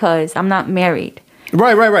single because I'm not married.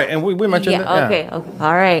 Right. And we mentioned Yeah. that. Okay. Okay.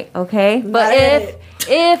 All right. Okay. But Not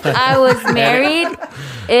if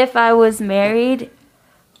I was married,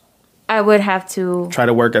 I would have to Try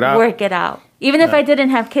to work it out. work it out, even if I didn't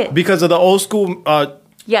have kids. Because of the old school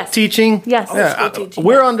Yes. teaching. Yes. Old Yeah, school teaching,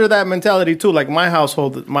 we're yeah. under that mentality too. Like my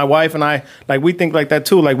household, my wife and I, like we think like that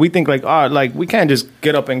too. Like we think like, like we can't just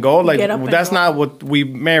get up and go. Like Get up and that's go. not what we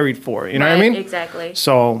married for. You know what I Right, mean? exactly.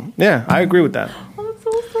 So yeah, I agree with that. I'm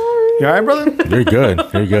so sorry. You all right, brother? You're good.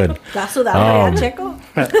 You're good. That's what I Checo.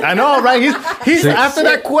 I know, right? He's after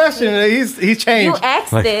that question, he's You changed.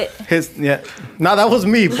 asked Like- it. No, that was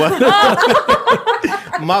me, but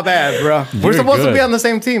my bad, bro. We're You're supposed to good. be on the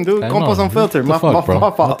same team, dude. I Compost know. Unfiltered. What the fuck, bro? My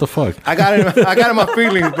fault. What the fuck? I got it in my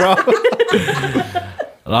feelings, bro.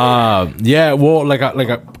 Yeah, well, like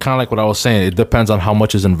kind of like what I was saying. It depends on how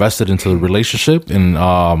much is invested into the relationship, and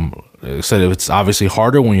like I said, it's obviously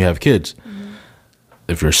harder when you have kids.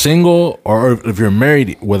 If you're single or if you're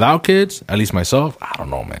married without kids, at least myself, I don't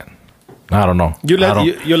know, man. I don't know. You I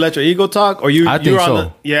don't- let your ego talk, or you? I think you're so. on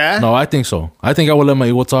the, yeah. No, I think so. I think I would let my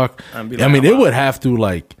ego talk. And be I like, mean, I'm it out. would have to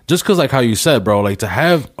like just because like how you said, bro. Like to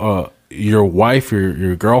have your wife,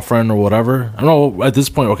 your girlfriend or whatever. I don't know at this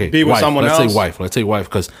point. Okay, Be with wife. someone Let's else. say wife. Let's say wife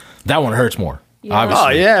because that one hurts more. Yeah. Obviously, Oh,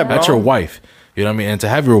 yeah, bro. that's your wife. You know what I mean? And to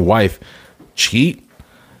have your wife cheat,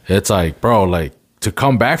 it's like, bro, like to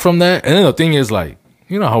come back from that. And then the thing is, like,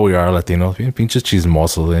 you know how we are Latinos, pinches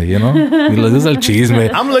chismosos, you know? This is el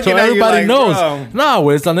chisme. I'm looking so at you everybody like, knows. bro. No,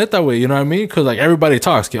 güey, it's la neta, güey. You know what I mean? Because like everybody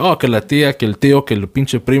talks. Que la tía, que el tío, que el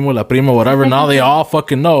pinche primo, la prima, whatever. Now they all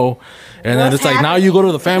fucking know. And then What's it's like now you go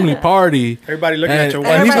to the family party. Everybody looking at your and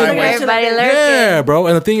wife even- sideways. Everybody lurking. yeah, bro.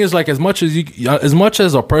 And the thing is, like, as much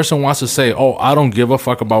as a person wants to say, "Oh, I don't give a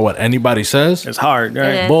fuck about what anybody says," It's hard, right?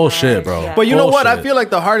 It is. bullshit, bro. Yeah. But you know what? I Bullshit. feel like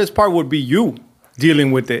the hardest part would be you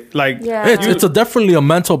dealing with it. Like, Yeah. It's definitely a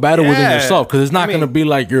mental battle within Yeah. yourself because it's not I mean- gonna be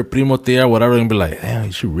like your primo tia or whatever and be like,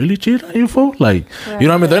 damn, she really cheated on you, fool? Like, you know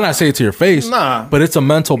what I mean? They're not saying it to your face, Nah. but it's a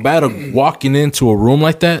mental battle walking into a room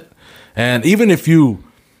like that. And even if you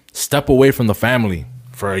step away from the family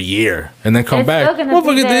for a year and then come It's back, still gonna be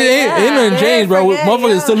motherfucker, there, ain't nothing yeah. changed, bro. Forget,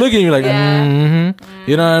 Motherfuckers yeah. still looking at you like, Yeah.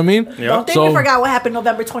 You know what I mean? Yeah. Don't think So- you forgot what happened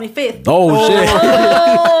November 25th. Oh, shit.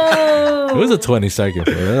 Oh, It was a 22nd.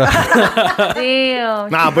 damn.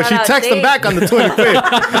 nah, but she Shout out texted him Dave. back on the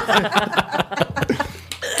 25th.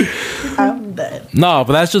 I'm dead. No,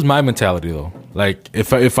 but that's just my mentality though. Like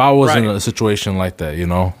if I was in Right. a situation like that, you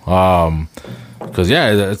know, because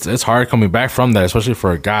yeah, it's hard coming back from that, especially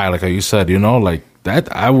for a guy like how you said, you know, like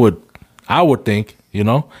that. I would think, you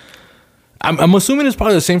know, I'm assuming it's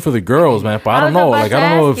probably the same for the girls, man. But I don't know. Like I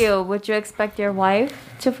don't know if you, would you expect your wife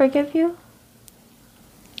to forgive you?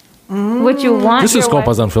 Would you want this is your wife?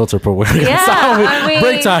 Compas Unfiltered, but Yeah, I mean,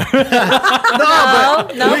 break time.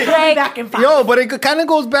 No break. Back in 5. Yo, but it kind of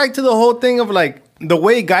goes back to the whole thing of like the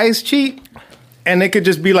way guys cheat, and it could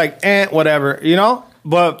just be like, whatever, you know.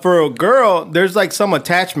 But for a girl, there's like some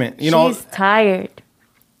attachment, you know. She's tired.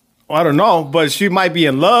 I don't know, but she might be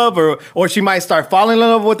in love, or she might start falling in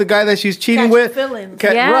love with the guy that she's cheating Catch with. feelings.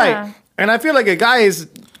 Yeah. Right. And I feel like a guy is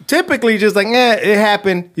typically just like, it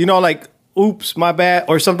happened, you know, like, oops, my bad,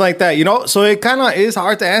 or something like that, you know. So it kind of is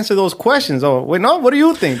hard to answer those questions. Oh, wait, no, what do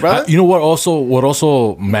you think, brother? You know what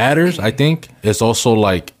also matters, I think, is also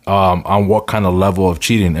like on what kind of level of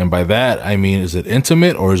cheating. And by that I mean, is it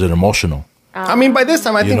intimate or is it emotional? I mean, by this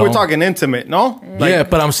time, I think know? we're talking intimate, no? Yeah,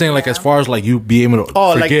 but I'm saying like as far as like you be able to Oh,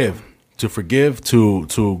 like- forgive,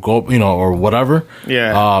 to go, you know, or whatever.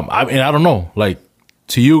 Yeah. I mean, I don't know. Like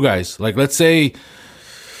to you guys, like let's say,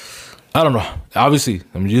 I don't know. Obviously,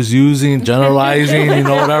 I'm just generalizing, you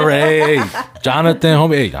know, whatever. Hey, Jonathan,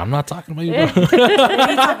 homie. Hey, I'm not talking about you. Bro.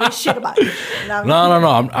 He's talking shit about you.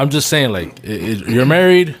 No. I'm just saying, like, you're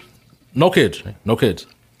married, no kids, right? No kids.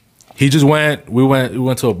 He just went. We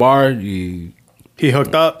went to a bar. He He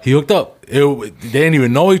hooked up. hooked up. They didn't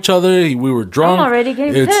even know each other. We were drunk. I'm already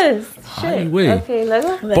getting pissed. Shit. wait. Okay,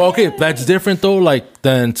 luego. But okay, that's different though. Like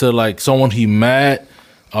than to like someone he met.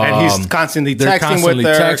 And he's constantly They're texting constantly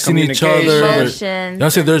with her, texting each other. communication. Emotions. You know,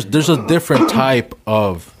 I'm saying there's a different type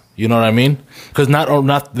of, you know what I mean? Because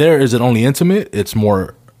not there is it only intimate. It's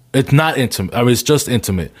more. It's not intimate. I mean, it's just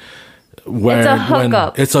intimate. When, It's a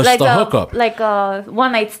hookup. It's a hookup. Like a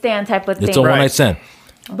one night stand type of thing. It's a one Right. night stand.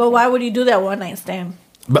 But why would you do that one night stand?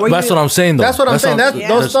 But Were that's you- what I'm saying though. That's what I'm saying. Those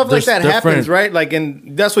there's- stuff like there's that happens, different- right? Like,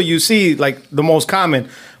 and that's what you see, like the most common.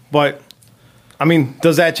 But I mean,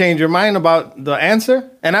 does that change your mind about the answer?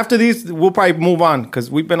 And after these, we'll probably move on because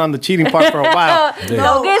we've been on the cheating part for a while. No,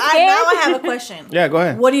 No, get now scared. I have a question. Yeah, go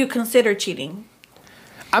ahead. What do you consider cheating?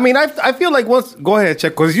 I mean, I feel like once. Go ahead,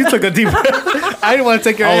 check, because you took a deep breath. I didn't want to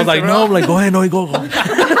take your I was answer, like, bro. no. I'm like, go ahead, no, you go.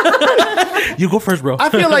 You go first, bro. I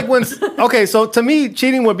feel like okay, so to me,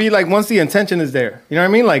 cheating would be like once the intention is there. You know what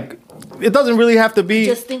I mean? Like, it doesn't really have to be.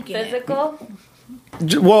 Just thinking. it. Physical.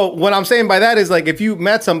 Well, what I'm saying by that is like if you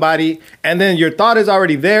met somebody and then your thought is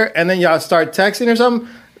already there and then y'all start texting or something,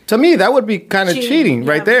 to me that would be kind of Cheating, cheating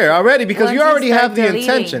right yeah. there already because Once you already start have the deleting-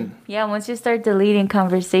 intention. Yeah, once you start deleting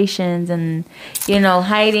conversations and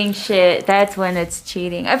hiding shit, that's when it's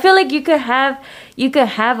cheating. I feel like you could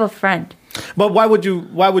have a friend. But why would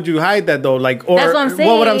you hide that though? Like, or That's what I'm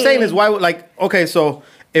well, what I'm saying saying. is why would like okay, so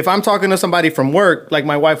if I'm talking to somebody from work, like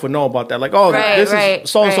my wife would know about that. Like, oh, Right, this right, is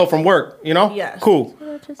so and so right. from work, you know? Yes. Cool.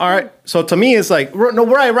 All right. So to me, it's like no,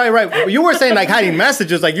 right. You were saying like hiding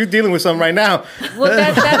messages, like you're dealing with something right now. Well,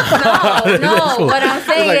 that's no. What I'm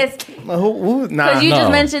saying Like, is who? Nah. because you No.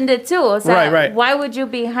 just mentioned it too. So Right. Why would you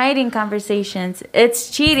be hiding conversations? It's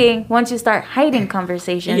cheating once you start hiding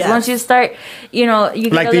conversations. Yes. Once you start, you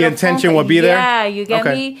get Like a the little intention phone will be there. Yeah, you get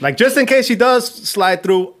okay. me. Like just in case she does slide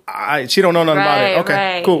through, she don't know nothing about it. Right, Okay,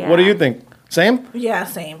 right, cool. What do yeah. you think? Same. Yeah,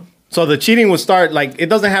 same. So the cheating would start like it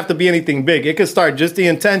doesn't have to be anything big. It could start just the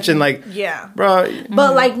intention, like Yeah. bro.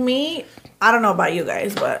 But like me, I don't know about you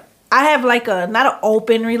guys, but I have like not an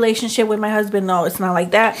open relationship with my husband. No, it's not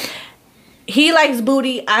like that. He likes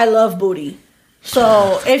booty. I love booty.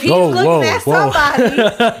 So if he's looking at somebody,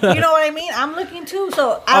 you know what I mean? I'm looking too.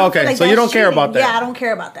 So I don't Okay, feel like so you that's don't care cheating. about that. Yeah, I don't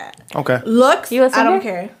care about that. Okay. Looks, You a I don't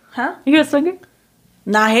singer? care. Huh? You a swinger?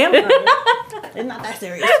 Not him. It's not that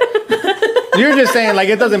serious. You're just saying like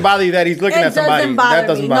it doesn't bother you that he's looking It at somebody. doesn't bother That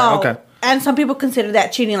doesn't me. bother. No. Okay. And some people consider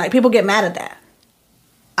that cheating. Like people get mad at that.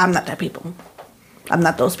 I'm not that people. I'm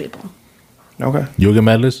not those people. Okay. You get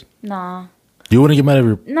mad, Liz? No. You wouldn't get mad if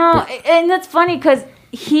you're. No, and that's funny because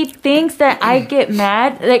he thinks that I get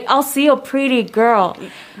mad. Like, I'll see a pretty girl.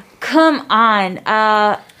 Come on.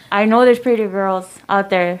 I know there's pretty girls out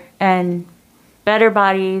there and better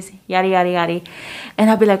bodies, yada, yada, yada. And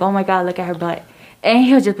I'll be like, oh my God, look at her butt. And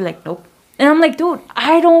he'll just be like, nope. And I'm like, dude,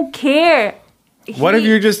 I don't care. What if He-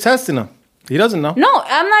 you're just testing him? He doesn't know. No,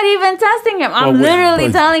 I'm not even testing him. I'm Well, wait, literally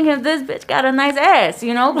but- telling him this bitch got a nice ass,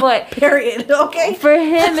 But Period. Okay. for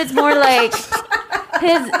him, it's more like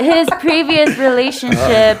his previous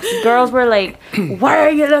relationships. Girls were like, "Why are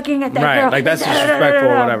you looking at that Right. girl?" Like that's disrespectful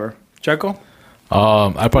or whatever. Checo?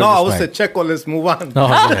 I probably. No, I get was smacked. said Checo. Let's move on. No,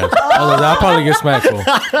 yeah. I'll probably get smacked. So. What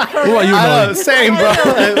about you, Noe? Same, bro.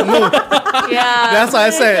 Move. Yeah, That's why I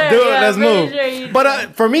said, pretty dude, sure- let's pretty move. sure you But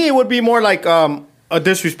do. for me, it would be more like a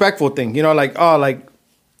disrespectful thing. Like, oh, like,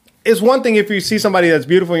 it's one thing if you see somebody that's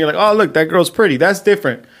beautiful and you're like, oh, look, that girl's pretty. That's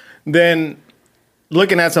different than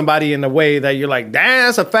looking at somebody in a way that you're like, damn,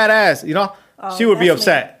 that's a fat ass. She would be definitely.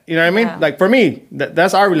 upset. You know what I mean? Yeah. Like, for me,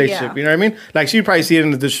 that's our relationship. Yeah. You know what I mean? Like, she'd probably see it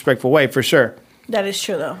in a disrespectful way, for sure. That is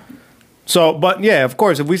true though. So, but yeah, of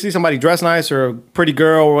course, if we see somebody dressed nice or a pretty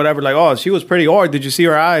girl or whatever, like, oh, she was pretty, or did you see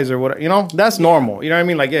her eyes or whatever, that's normal. You know what I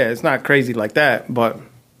mean? Like, yeah, it's not crazy like that, but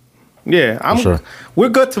yeah, Sure. we're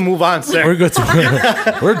good to move on, sir. We're good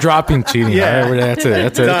to. We're dropping cheating. Yeah. Right? That's it.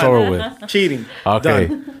 That's it. It's Done. over with. Cheating. Okay.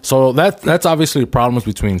 Done. So that's obviously problems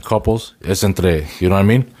between couples. Es entre, you know what I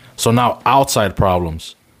mean? So now outside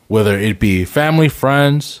problems, whether it be family,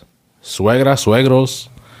 friends, suegra, suegros,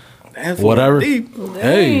 Man, fool, whatever. deep.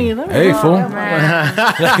 Hey, let me hey, know. fool.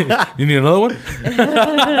 Man. You need another one?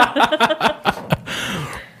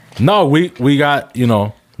 No, we got,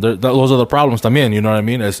 those are the problems también, you know what I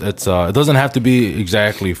mean? It's it doesn't have to be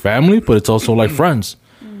exactly family, but it's also like friends.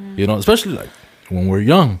 You know, especially like when we're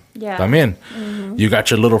young. Yeah. También. You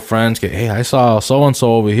got your little friends, hey, I saw so and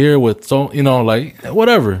so over here with so, you know, like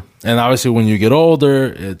whatever. And obviously when you get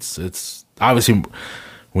older, it's obviously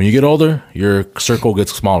when you get older, your circle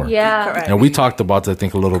gets smaller. Yeah. Correct. And we talked about that, I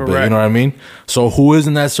think, a little bit. You Correct. know what I mean? So who is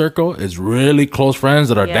in that circle is really close friends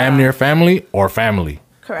that are damn Yeah. near family or family.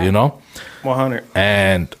 Correct. You know? 100.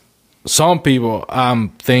 And some people, I'm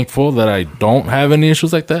thankful that I don't have any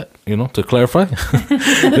issues like that. You know, to clarify,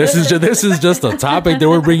 this is just a topic that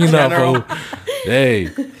we're bringing up. General. Hey,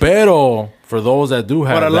 pero for those that do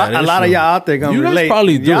have But a lot of issue, y'all out there gonna you guys relate.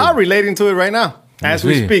 probably do. Y'all relating to it right now as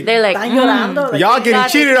we Sí. speak. They're like, Están llorando. Like, Y'all getting God,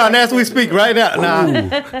 cheated on as we speak right now.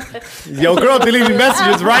 Nah. Yo, girl deleting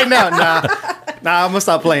messages right now. Nah, I'm gonna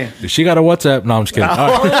stop playing. She got a WhatsApp. No, I'm just kidding.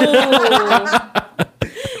 All right.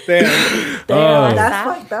 Damn. damn, that's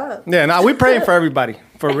fucked up. Yeah, nah, we praying for everybody.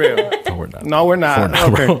 For real. No, we're not. No, we're not. We're not,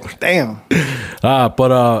 Okay. bro. Damn.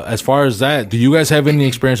 But as far as that, do you guys have any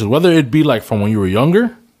experiences, whether it be like from when you were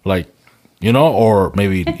younger, like, you know, or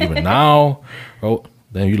maybe even now? Oh,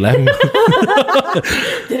 then you laughing?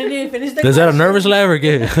 Didn't even finish the Is that a question. nervous laugh or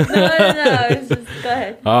get? no. It's just, go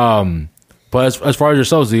ahead. But as far as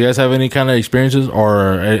yourselves, do you guys have any kind of experiences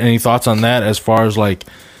or any thoughts on that as far as like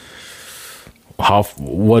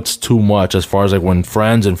what's too much as far as like when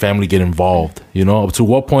friends and family get involved, you know, to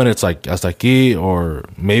what point it's like hasta aquí, or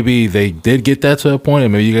maybe they did get that to a point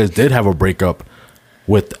and maybe you guys did have a breakup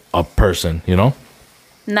with a person, you know?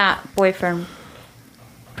 Not boyfriend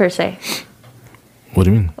per se. What do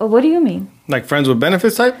you mean? Oh, what do you mean? Like friends with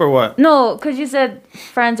benefits type or what? No, because you said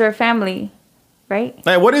friends or family, right?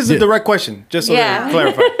 Like, what is the Yeah. direct question? Just so Yeah. to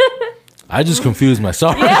clarify. I just confused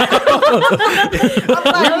myself. We might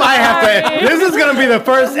have to. This is gonna be the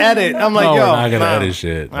first edit. I'm like, No, yo, we're not gonna nah. edit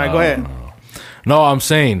shit. All right, go ahead. No, I'm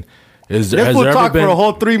saying, This has will there ever talk been? for a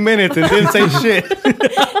whole 3 minutes and didn't say shit.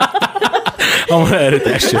 I'm gonna edit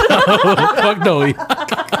that shit. Fuck no.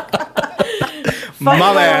 My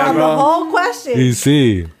bad, On the bro. whole question. You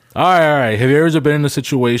see. All right. Have you ever been in a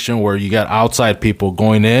situation where you got outside people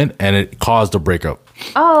going in and it caused a breakup?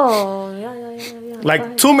 Oh, yeah.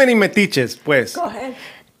 Like too many metiches, pues. Go ahead.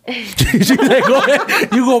 She said, go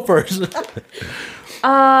ahead. You go first.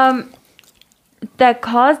 That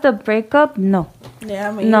caused the breakup? No.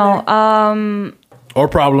 Yeah, I No. Or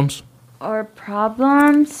problems. Or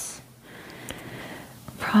problems?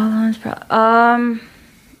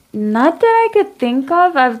 Not that I could think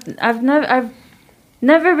of. I've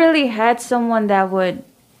never really had someone that would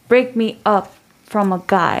break me up from a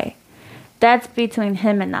guy. That's between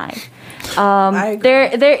him and I. I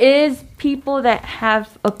agree. There is people that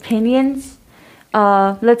have opinions.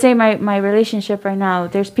 Let's say my relationship right now.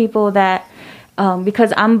 There's people that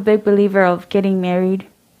because I'm a big believer of getting married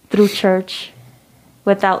through church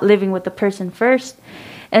without living with the person first.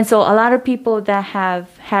 And so a lot of people that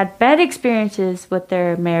have had bad experiences with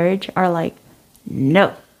their marriage are like,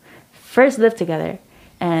 no, first live together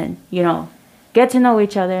and, you know, get to know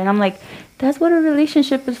each other. And I'm like, that's what a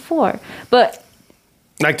relationship is for. But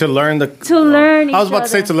Like to learn the. to learn each I was about to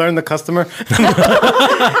say other. to learn the customer. Te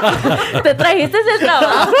trajiste ese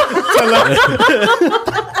trabajo.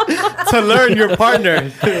 To learn your partner.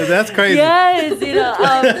 That's crazy. Yes, you know,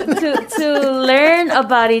 to learn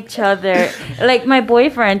about each other. Like my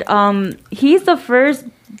boyfriend, he's the first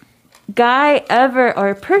guy ever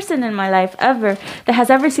or person in my life ever that has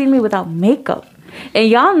ever seen me without makeup. And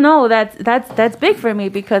y'all know that's big for me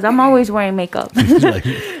because I'm always wearing makeup.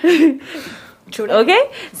 True. Okay?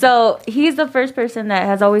 So he's the first person that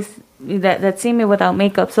has always that's seen me without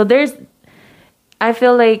makeup. So I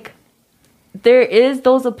feel like there is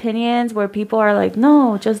those opinions where people are like,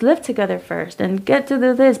 no, just live together first and get to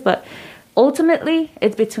do this. But ultimately,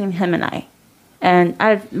 it's between him and I. And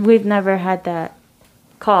we've never had that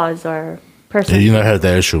cause or person. Yeah, you never had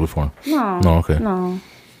that issue before. No. No, okay. No.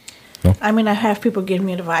 I mean, I have people give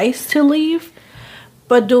me advice to leave,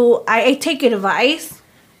 but I take advice,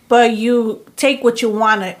 but you take what you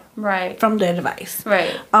want Right. from the advice.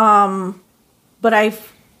 Right. But I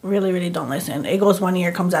really don't listen. It goes one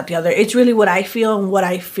ear, comes out the other. It's really what I feel and what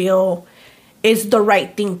I feel is the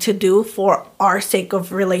right thing to do for our sake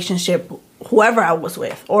of relationship, whoever I was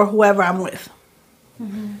with or whoever I'm with.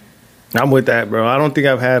 I'm with that, bro. I don't think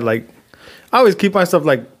I've had like. I always keep myself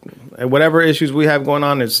like, whatever issues we have going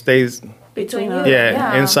on, it stays. Between you. us.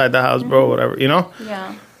 Yeah, inside the house, bro. Whatever, you know.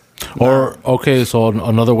 Yeah. Or, okay, so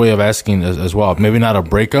another way of asking as well, maybe not a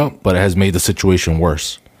breakup, but it has made the situation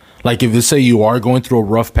worse. Like if you say you are going through a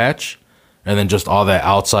rough patch and then just all that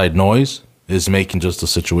outside noise is making just the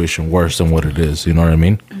situation worse than what it is. You know what I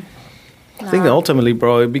mean? I think that ultimately,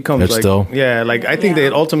 bro, it becomes It's like, still- yeah, like I think that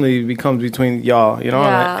it ultimately becomes between y'all, you know,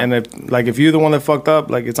 Yeah. and if you're the one that fucked up,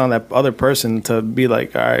 like it's on that other person to be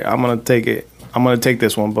like, all right, I'm gonna take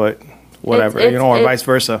this one, but whatever, It's- you know, or it's- vice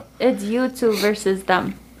versa. It's you two versus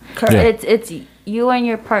them. Correct. Yeah. It's you and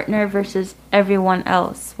your partner versus everyone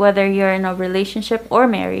else, whether you're in a relationship or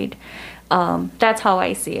married. That's how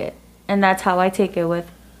I see it, and that's how I take it with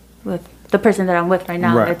the person that I'm with right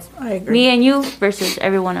now. Right. It's I agree. me and you versus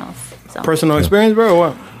everyone else. So. Personal experience, bro, or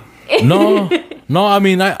what? No, no. I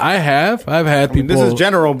mean, I've had people. This is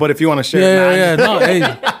general, but if you want to share, Yeah, nah,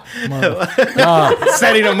 yeah. No, hey,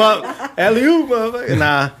 setting them up, alley-oop, motherfucker.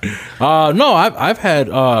 Nah, no. I've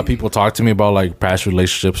had people talk to me about like past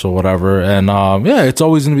relationships or whatever, and yeah, it's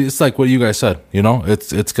always gonna be. It's like what you guys said. You know,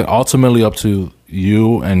 it's ultimately up to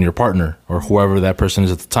you and your partner or whoever that person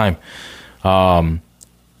is at the time.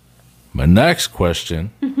 My next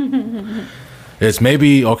question is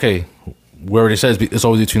maybe okay. We already said it's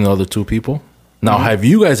always between the other two people. Now, have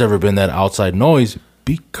you guys ever been that outside noise?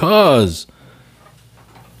 Because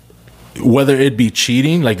whether it be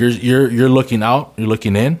cheating, like you're looking out, you're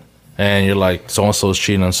looking in, and you're like, so and so is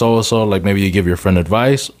cheating on so and so. Like maybe you give your friend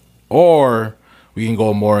advice, or we can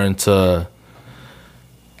go more into.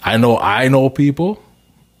 I know people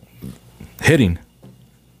hitting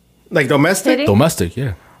like domestic. Hitting? domestic,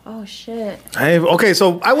 yeah. Oh shit! Okay,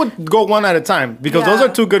 so I would go one at a time because those Yeah. are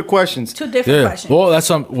two good questions. Two different Yeah. questions. Well, that's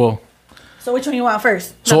some. Well, So which one you want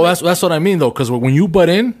first? so that's what I mean though, because when you butt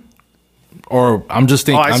in, or I'm just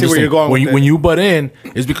thinking. Oh, I I'm see just where you're thinking, going with it. when you butt in,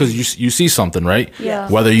 is because you see something, right? Yeah.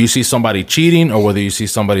 Whether you see somebody cheating or whether you see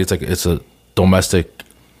somebody, it's a domestic,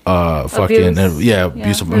 fucking Abuse.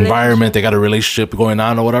 abusive Yeah. environment. They got a relationship going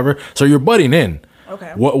on or whatever. So you're butting in.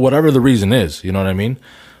 Okay. Whatever the reason is, you know what I mean.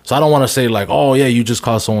 So I don't want to say like, oh yeah, you just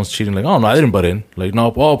caught someone's cheating. Like, oh no, I didn't butt in. Like,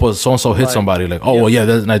 no, oh, but so and so hit somebody. Like, oh well,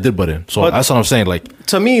 yeah, I did butt in. So But- that's what I'm saying. Like,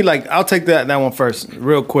 To me, like I'll take that one first,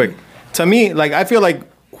 real quick. To me, like I feel like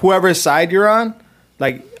whoever side you're on,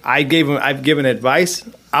 like I've given advice.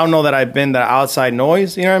 I don't know that I've been the outside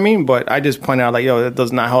noise, you know what I mean? But I just point out like, yo, that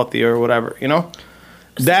does not healthy or whatever, you know?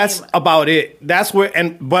 That's about it. That's where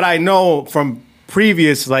but I know from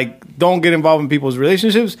previous, like, don't get involved in people's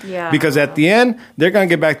relationships. Yeah. Because at the end, they're gonna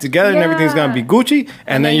get back together and everything's gonna be Yeah. Gucci,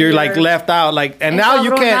 and then you're like left out, like, and now you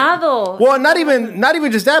can't. Encabronado. Well, not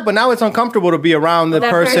even just that, but now it's uncomfortable to be around the That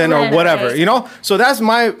person or person, whatever, right. you know. So that's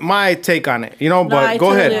my take on it, you know. No, But I go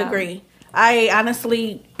totally ahead. agree. I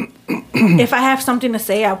honestly, if I have something to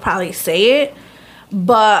say, I'll probably say it.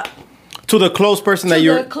 But To the close person to that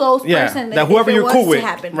you're the close person, that whoever if it you're was cool to with,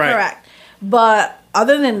 happen, right? correct. But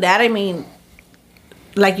other than that, I mean,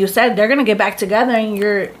 like you said, they're gonna get back together, and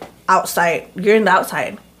you're outside. You're in the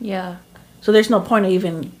outside, Yeah. so there's no point of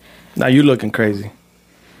even. Now you looking crazy.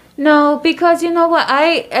 No, because you know what?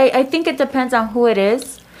 I think it depends on who it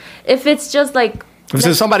is. If it's just like If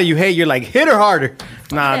it's somebody you hate, you're like, hit her harder.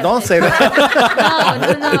 Nah, don't say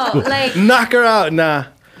that. no, like Knock her out. Nah.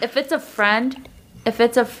 if it's a friend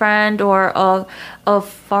or a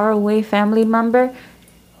far away family member,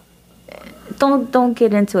 don't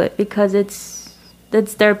get into it because it's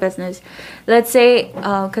their business. Let's say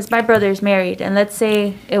because my brother is married, and let's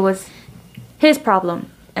say it was his problem,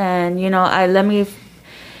 and you know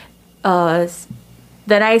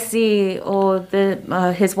that I see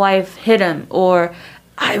his wife hit him, or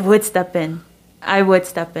I would step in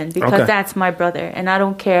because Okay. that's my brother, and I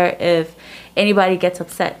don't care if anybody gets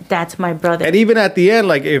upset. That's my brother. And even at the end,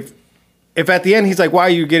 like if at the end he's like, "Why are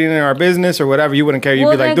you getting in our business?" or whatever, you wouldn't care. You'd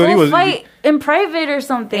Well, be like, then "Dude, he go was." fight in private or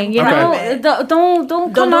something. You Okay. know, don't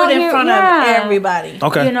Don't come do out it in here- front yeah. of everybody.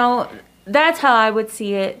 Okay. You know, that's how I would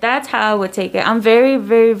see it. That's how I would take it. I'm very,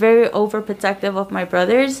 very, very overprotective of my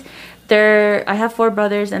brothers. I have 4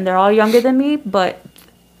 brothers, and they're all younger than me, but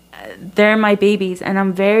they're my babies, and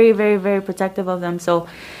I'm very, very, very protective of them. So,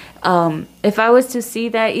 if I was to see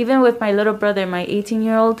that, even with my little brother, my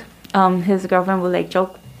 18-year-old, his girlfriend would like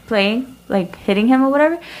joke playing, like hitting him or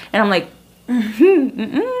whatever, and I'm like,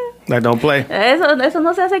 Like, don't play. eso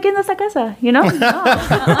no se hace aquí en esta casa, you know? No,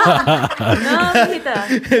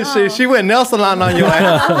 mijita. she went Nelson on you.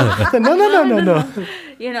 No.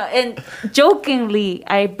 You know, and jokingly,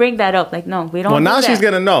 I bring that up. Like, no, we don't. Well, do now that. she's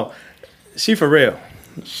gonna know. She for real.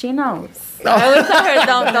 She knows. I always tell her,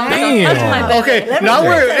 don't touch my baby. Okay, now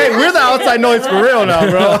we're the outside noise for real now,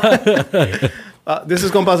 bro. This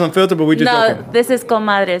is Con Paz Unfiltered, but we just No, joking. this is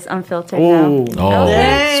Comadres Unfiltered Ooh. now. Oh,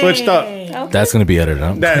 Dang. Switched up. that's gonna be edited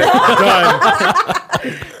out. Done.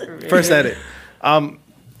 First edit.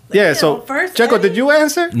 Yeah. So, first Checo, edit? did you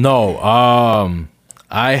answer? No,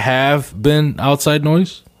 I have been outside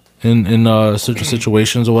noise, in certain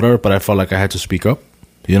situations or whatever, but I felt like I had to speak up,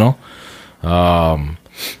 you know.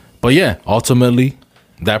 But yeah, ultimately,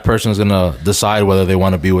 that person's gonna decide whether they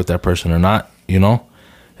want to be with that person or not, you know.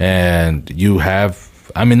 And you have,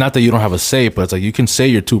 I mean, not that you don't have a say, but it's like you can say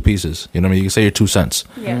your two pieces, you know what I mean? You can say your 2 cents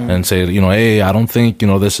and say, you know, hey, I don't think, you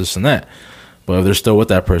know, this and that. But if they're still with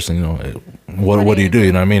that person, you know, what do you do?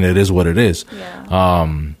 You know what I mean? It is what it is. Yeah.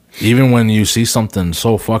 Even when you see something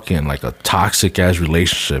so fucking like a toxic ass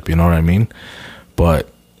relationship, you know what I mean? But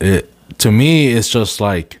to me, it's just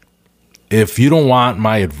like, if you don't want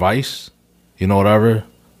my advice, you know, whatever,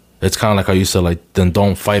 it's kind of like how you said, like, then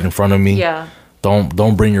don't fight in front of me. Yeah.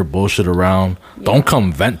 Don't bring your bullshit around. Yeah. Don't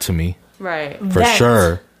come vent to me. Right. For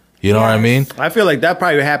sure. You know what I mean? I feel like that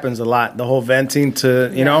probably happens a lot. The whole venting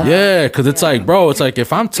to, you know? Yeah, because it's like, bro, it's like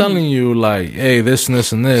if I'm telling you, like, hey, this and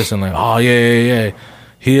this and this, and like, oh, yeah,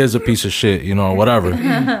 he is a piece of shit, you know,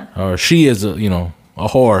 whatever. Or she is, a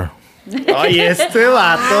whore. Oh, yes, este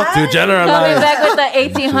vato. To Coming generalize. back with the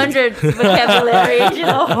 1800 vocabulary, you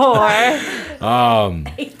know, whore.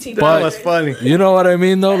 That was funny. You know what I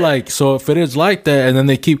mean, though? Like, so if it is like that, and then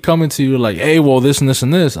they keep coming to you like, hey, well, this and this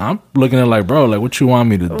and this, I'm looking at it like, bro, like, what you want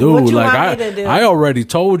me to do? What you Like, want me to do? I already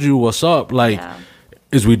told you what's up. Like,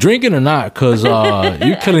 is we drinking or not? Because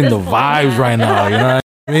you're killing the vibes right now. You know what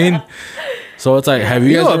I mean? So it's like, have you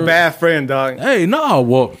You're guys a bad friend, dog. Hey, no,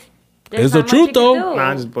 well, There's it's the not much truth, you can though. do. Nah,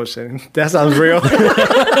 I'm just bullshitting. That sounds real.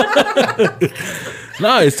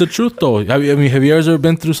 No, it's the truth, though. Have you guys ever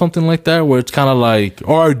been through something like that where it's kind of like,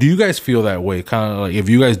 or do you guys feel that way? Kind of like if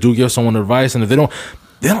you guys do give someone advice, and if they don't,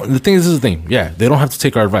 the thing is, this is the thing. Yeah, they don't have to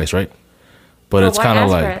take our advice, right? But Well, it's why kind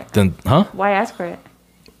of ask for like, it? then, huh? Why ask for it?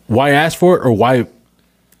 Why ask for it, or why? And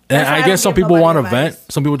That's why I I guess don't some give people want to nobody advice.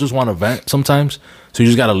 vent. Some people just want to vent sometimes. So you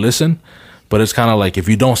just got to listen. But it's kind of like, if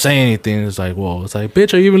you don't say anything, it's like, well, it's like,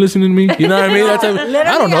 bitch, are you even listening to me? You know what I mean? That's Literally, I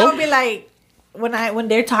don't know. I'll be like, when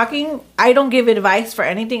they're talking, I don't give advice for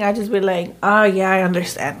anything. I just be like, oh yeah, I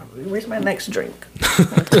understand. Where's my next drink?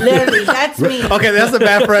 Literally, that's me. Okay, that's a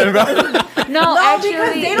bad friend, bro. No, No, actually,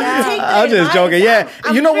 because they don't yeah. take the I'm just advice. joking. Yeah,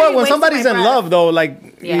 I'm you know what? literally When wasting somebody's my in breath. love, though,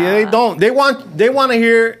 like Yeah. they want to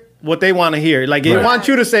hear what they want to hear. Like they Right. want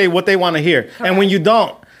you to say what they want to hear, and when you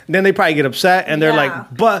don't, then they probably get upset and they're Yeah.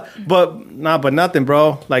 like, but nothing,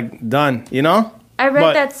 bro. Like done, you know. I read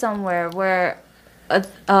But that somewhere where it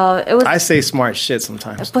was I say smart shit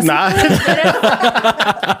sometimes. Pues Nah,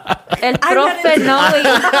 El I read Profe it- Noe.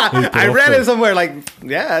 I read it somewhere. Like,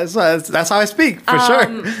 yeah, that's how I speak for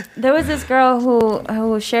sure. There was this girl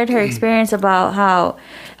who shared her experience about how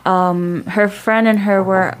her friend and her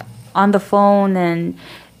were on the phone, and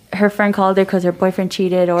her friend called her because her boyfriend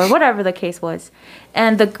cheated or whatever the case was,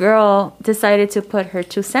 and the girl decided to put her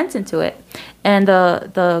 2 cents into it, and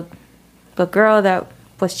the girl that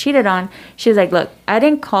was cheated on, she was like, look, I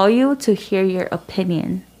didn't call you to hear your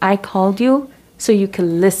opinion. I called you so you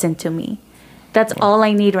can listen to me. That's all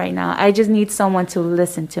I need right now. I just need someone to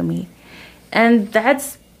listen to me. And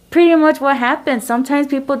that's pretty much what happens. Sometimes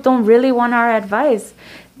people don't really want our advice.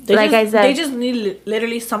 I said, they just need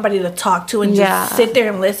literally somebody to talk to and Yeah. just sit there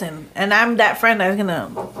and listen. And I'm that friend that's gonna,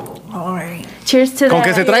 all right. cheers to Con that.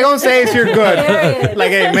 que se traiga un 6, you're good. Period. Like,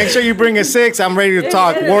 hey, make sure you bring a 6. I'm ready to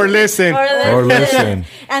talk or listen. Or listen.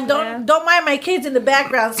 And don't mind my kids in the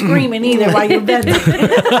background screaming either while you're venting.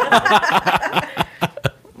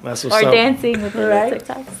 That's what's Or up. dancing with the Right.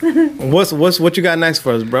 TikToks. What you got next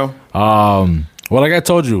for us, bro? Well, like I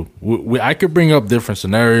told you, I could bring up different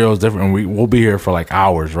scenarios, and we'll be here for like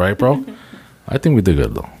hours, right, bro? I think we did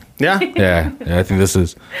good though. Yeah. Yeah, I think this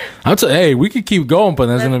is. Hey, we could keep going, but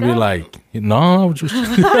that's Let's gonna be go. like, no, just, I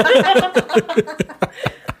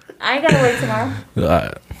ain't gotta work tomorrow.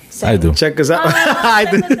 I do. Check us out.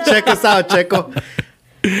 Check us out, Checo.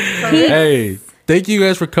 Hey, thank you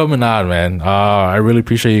guys for coming on, man. I really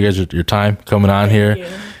appreciate you guys your time coming on here. you.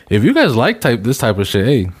 If you guys like this type of shit,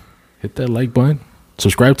 hey, hit that like button.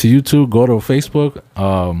 Subscribe to YouTube. Go to Facebook.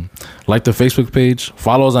 Like the Facebook page.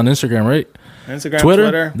 Follow us on Instagram, right? Instagram, Twitter.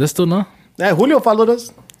 Twitter. That's still not. Yeah, Julio followed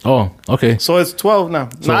us. Oh, okay. So it's 12 now.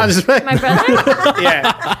 Nah, just My brother?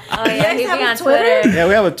 yeah. Oh yeah, he have be a on Twitter? Twitter. Yeah,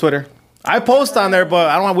 we have a Twitter. I post on there,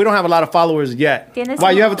 but we don't have a lot of followers yet. Tienes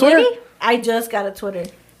Why, you have a Twitter? Really? I just got a Twitter.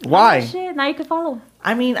 Why? Oh, shit, now you can follow.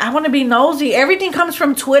 I mean, I want to be nosy. Everything comes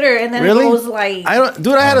from Twitter, and then Really? it goes like, I had a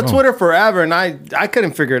don't know. Twitter forever, and I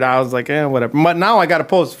couldn't figure it out. I was like, whatever. But now I got to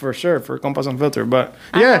post for sure for Compas Unfiltered. But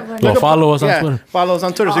have yeah, one. Well, follow us on Twitter. Follow us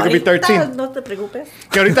on Twitter, so you could be 13. "Ahorita No te preocupes.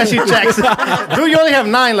 Que ahorita she checks. Dude, you only have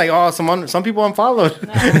 9. Like, oh, some people unfollowed. Due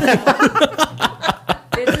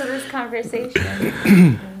to this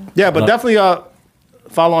conversation. Yeah, but definitely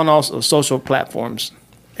follow on all social platforms: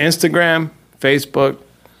 Instagram, Facebook,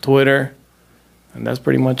 Twitter, and that's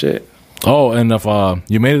pretty much it. Oh, and if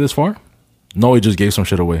you made it this far, no, he just gave some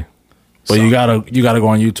shit away. But you gotta go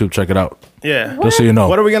on YouTube, check it out. Yeah. Just so you know.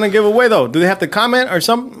 What are we gonna give away though? Do they have to comment or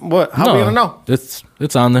something? What? How are we gonna know?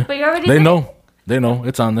 It's on there. But you already they did. know. They know.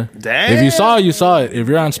 It's on there. Damn. If you saw it, you saw it. If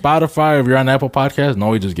you're on Spotify, if you're on Apple Podcasts,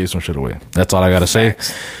 no, he just gave some shit away. That's all I gotta say.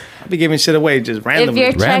 I'll be giving shit away just If randomly.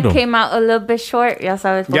 your check Random. came out a little bit short, ya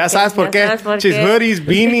sabes por Ya qué. sabes por qué. Ya sabes por She's qué. hoodies,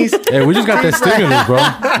 beanies. Hey, we just got that stimulus, bro.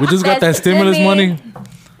 We just got that That's stimulus stimmy. money.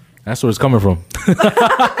 That's where it's coming from.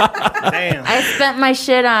 Damn. I spent my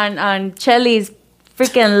shit on Chelly's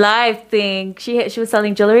freaking live thing. She was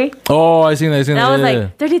selling jewelry. Oh, I seen that. And I was Yeah.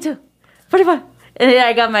 like, 32, 45. And then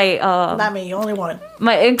I got my Not me, only one.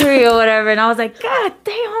 my inquiry or whatever. And I was like, God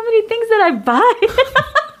damn, how many things did I buy?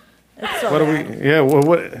 It's so What are bad. we? Yeah.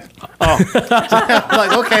 What? Oh. I'm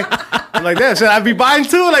like, okay. I'm like, damn. Should I be buying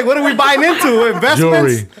too? Like, what are we buying into? Investments?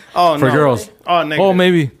 Jewelry. Oh, For no. girls. Oh, nigga. Oh,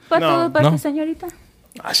 maybe. But No. but No. señorita.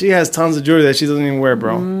 She has tons of jewelry that she doesn't even wear,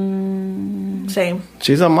 bro. Same.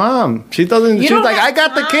 She's a mom. She doesn't. You She's don't like, have I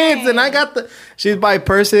got the kids, and I got the. She's buy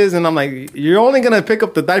purses, and I'm like, you're only gonna pick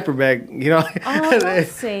up the diaper bag, you know. Oh, don't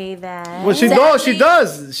say that. Well, she does. She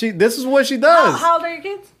does. This is what she does. How old are your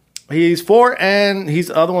kids? He's 4, and he's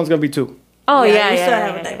the other one's gonna be 2. Oh yeah, you yeah. still yeah,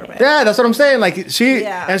 have a yeah, diaper yeah. bag. Yeah, that's what I'm saying. Like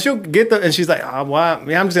Yeah. and she'll get and she's like, oh, well,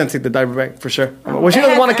 yeah, I'm just gonna take the diaper bag for sure. Well, she It doesn't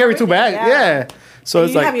has want to carry 2 bags. everything, Yeah. yeah. So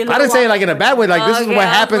it's You like, have your I didn't say it like in a bad way. Like, this is Okay, what I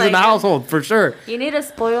was happens in the like- household for sure. You need to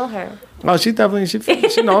spoil her. Oh, she definitely,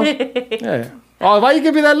 she knows. Yeah. Oh, why you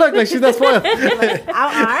give me that look? Like, she's not spoiled. All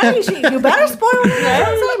right, you better spoil me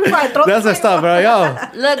before I throw That's her stuff, bro. Yo.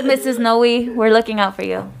 Look, Mrs. Noe, we're looking out for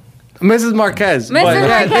you. Mrs. Marquez. Mrs. But, yeah,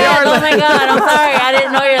 Marquez. they are Oh like- my God, I'm sorry, I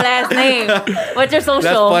didn't know your last name. What's your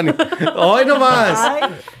social? That's funny. Oh, no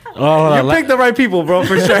más. Oh, hold on. You picked the right people, bro,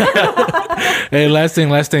 for sure. Hey, last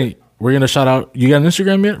thing. We're gonna shout out. You got an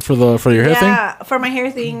Instagram yet for your hair Yeah, for my hair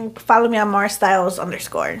thing, follow me on Marstyles_.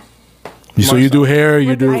 thing? So you do hair,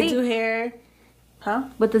 you I do. do hair. Huh?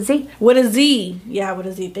 With the Z. With a Z. Yeah, with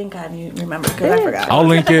a Z. Thank God you remember because I forgot. I'll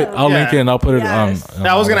link it. I'll link it and I'll put it Yes. on.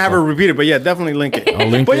 I was going to have her repeat it, but yeah, definitely link it. I'll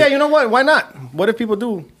link But yeah, it. you know what? Why not? What if people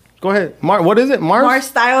do? Go ahead. What is it? Mars?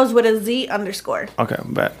 Marstyles with a Z _. Okay,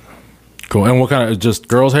 bet. Cool. And what kind of just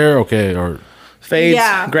girls' hair? Okay, or Fades,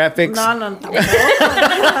 Yeah. graphics. No.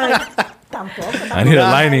 Tampoco. I need a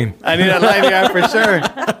lining. I need a line, yeah, for sure.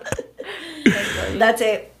 That's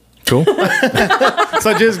it. Cool.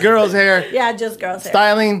 So just girls' hair, Yeah, just girls' hair.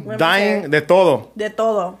 styling, Women's dyeing, hair. de todo. De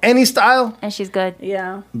todo. Any style, And she's good.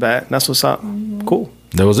 Yeah. bet. That's what's up. Cool.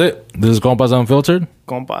 That was it. This is Compas Unfiltered.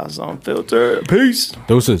 Compas Unfiltered. Peace.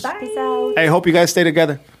 Deuces. Peace out. Hey, hope you guys stay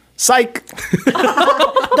together. Psych.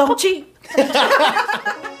 Don't cheat.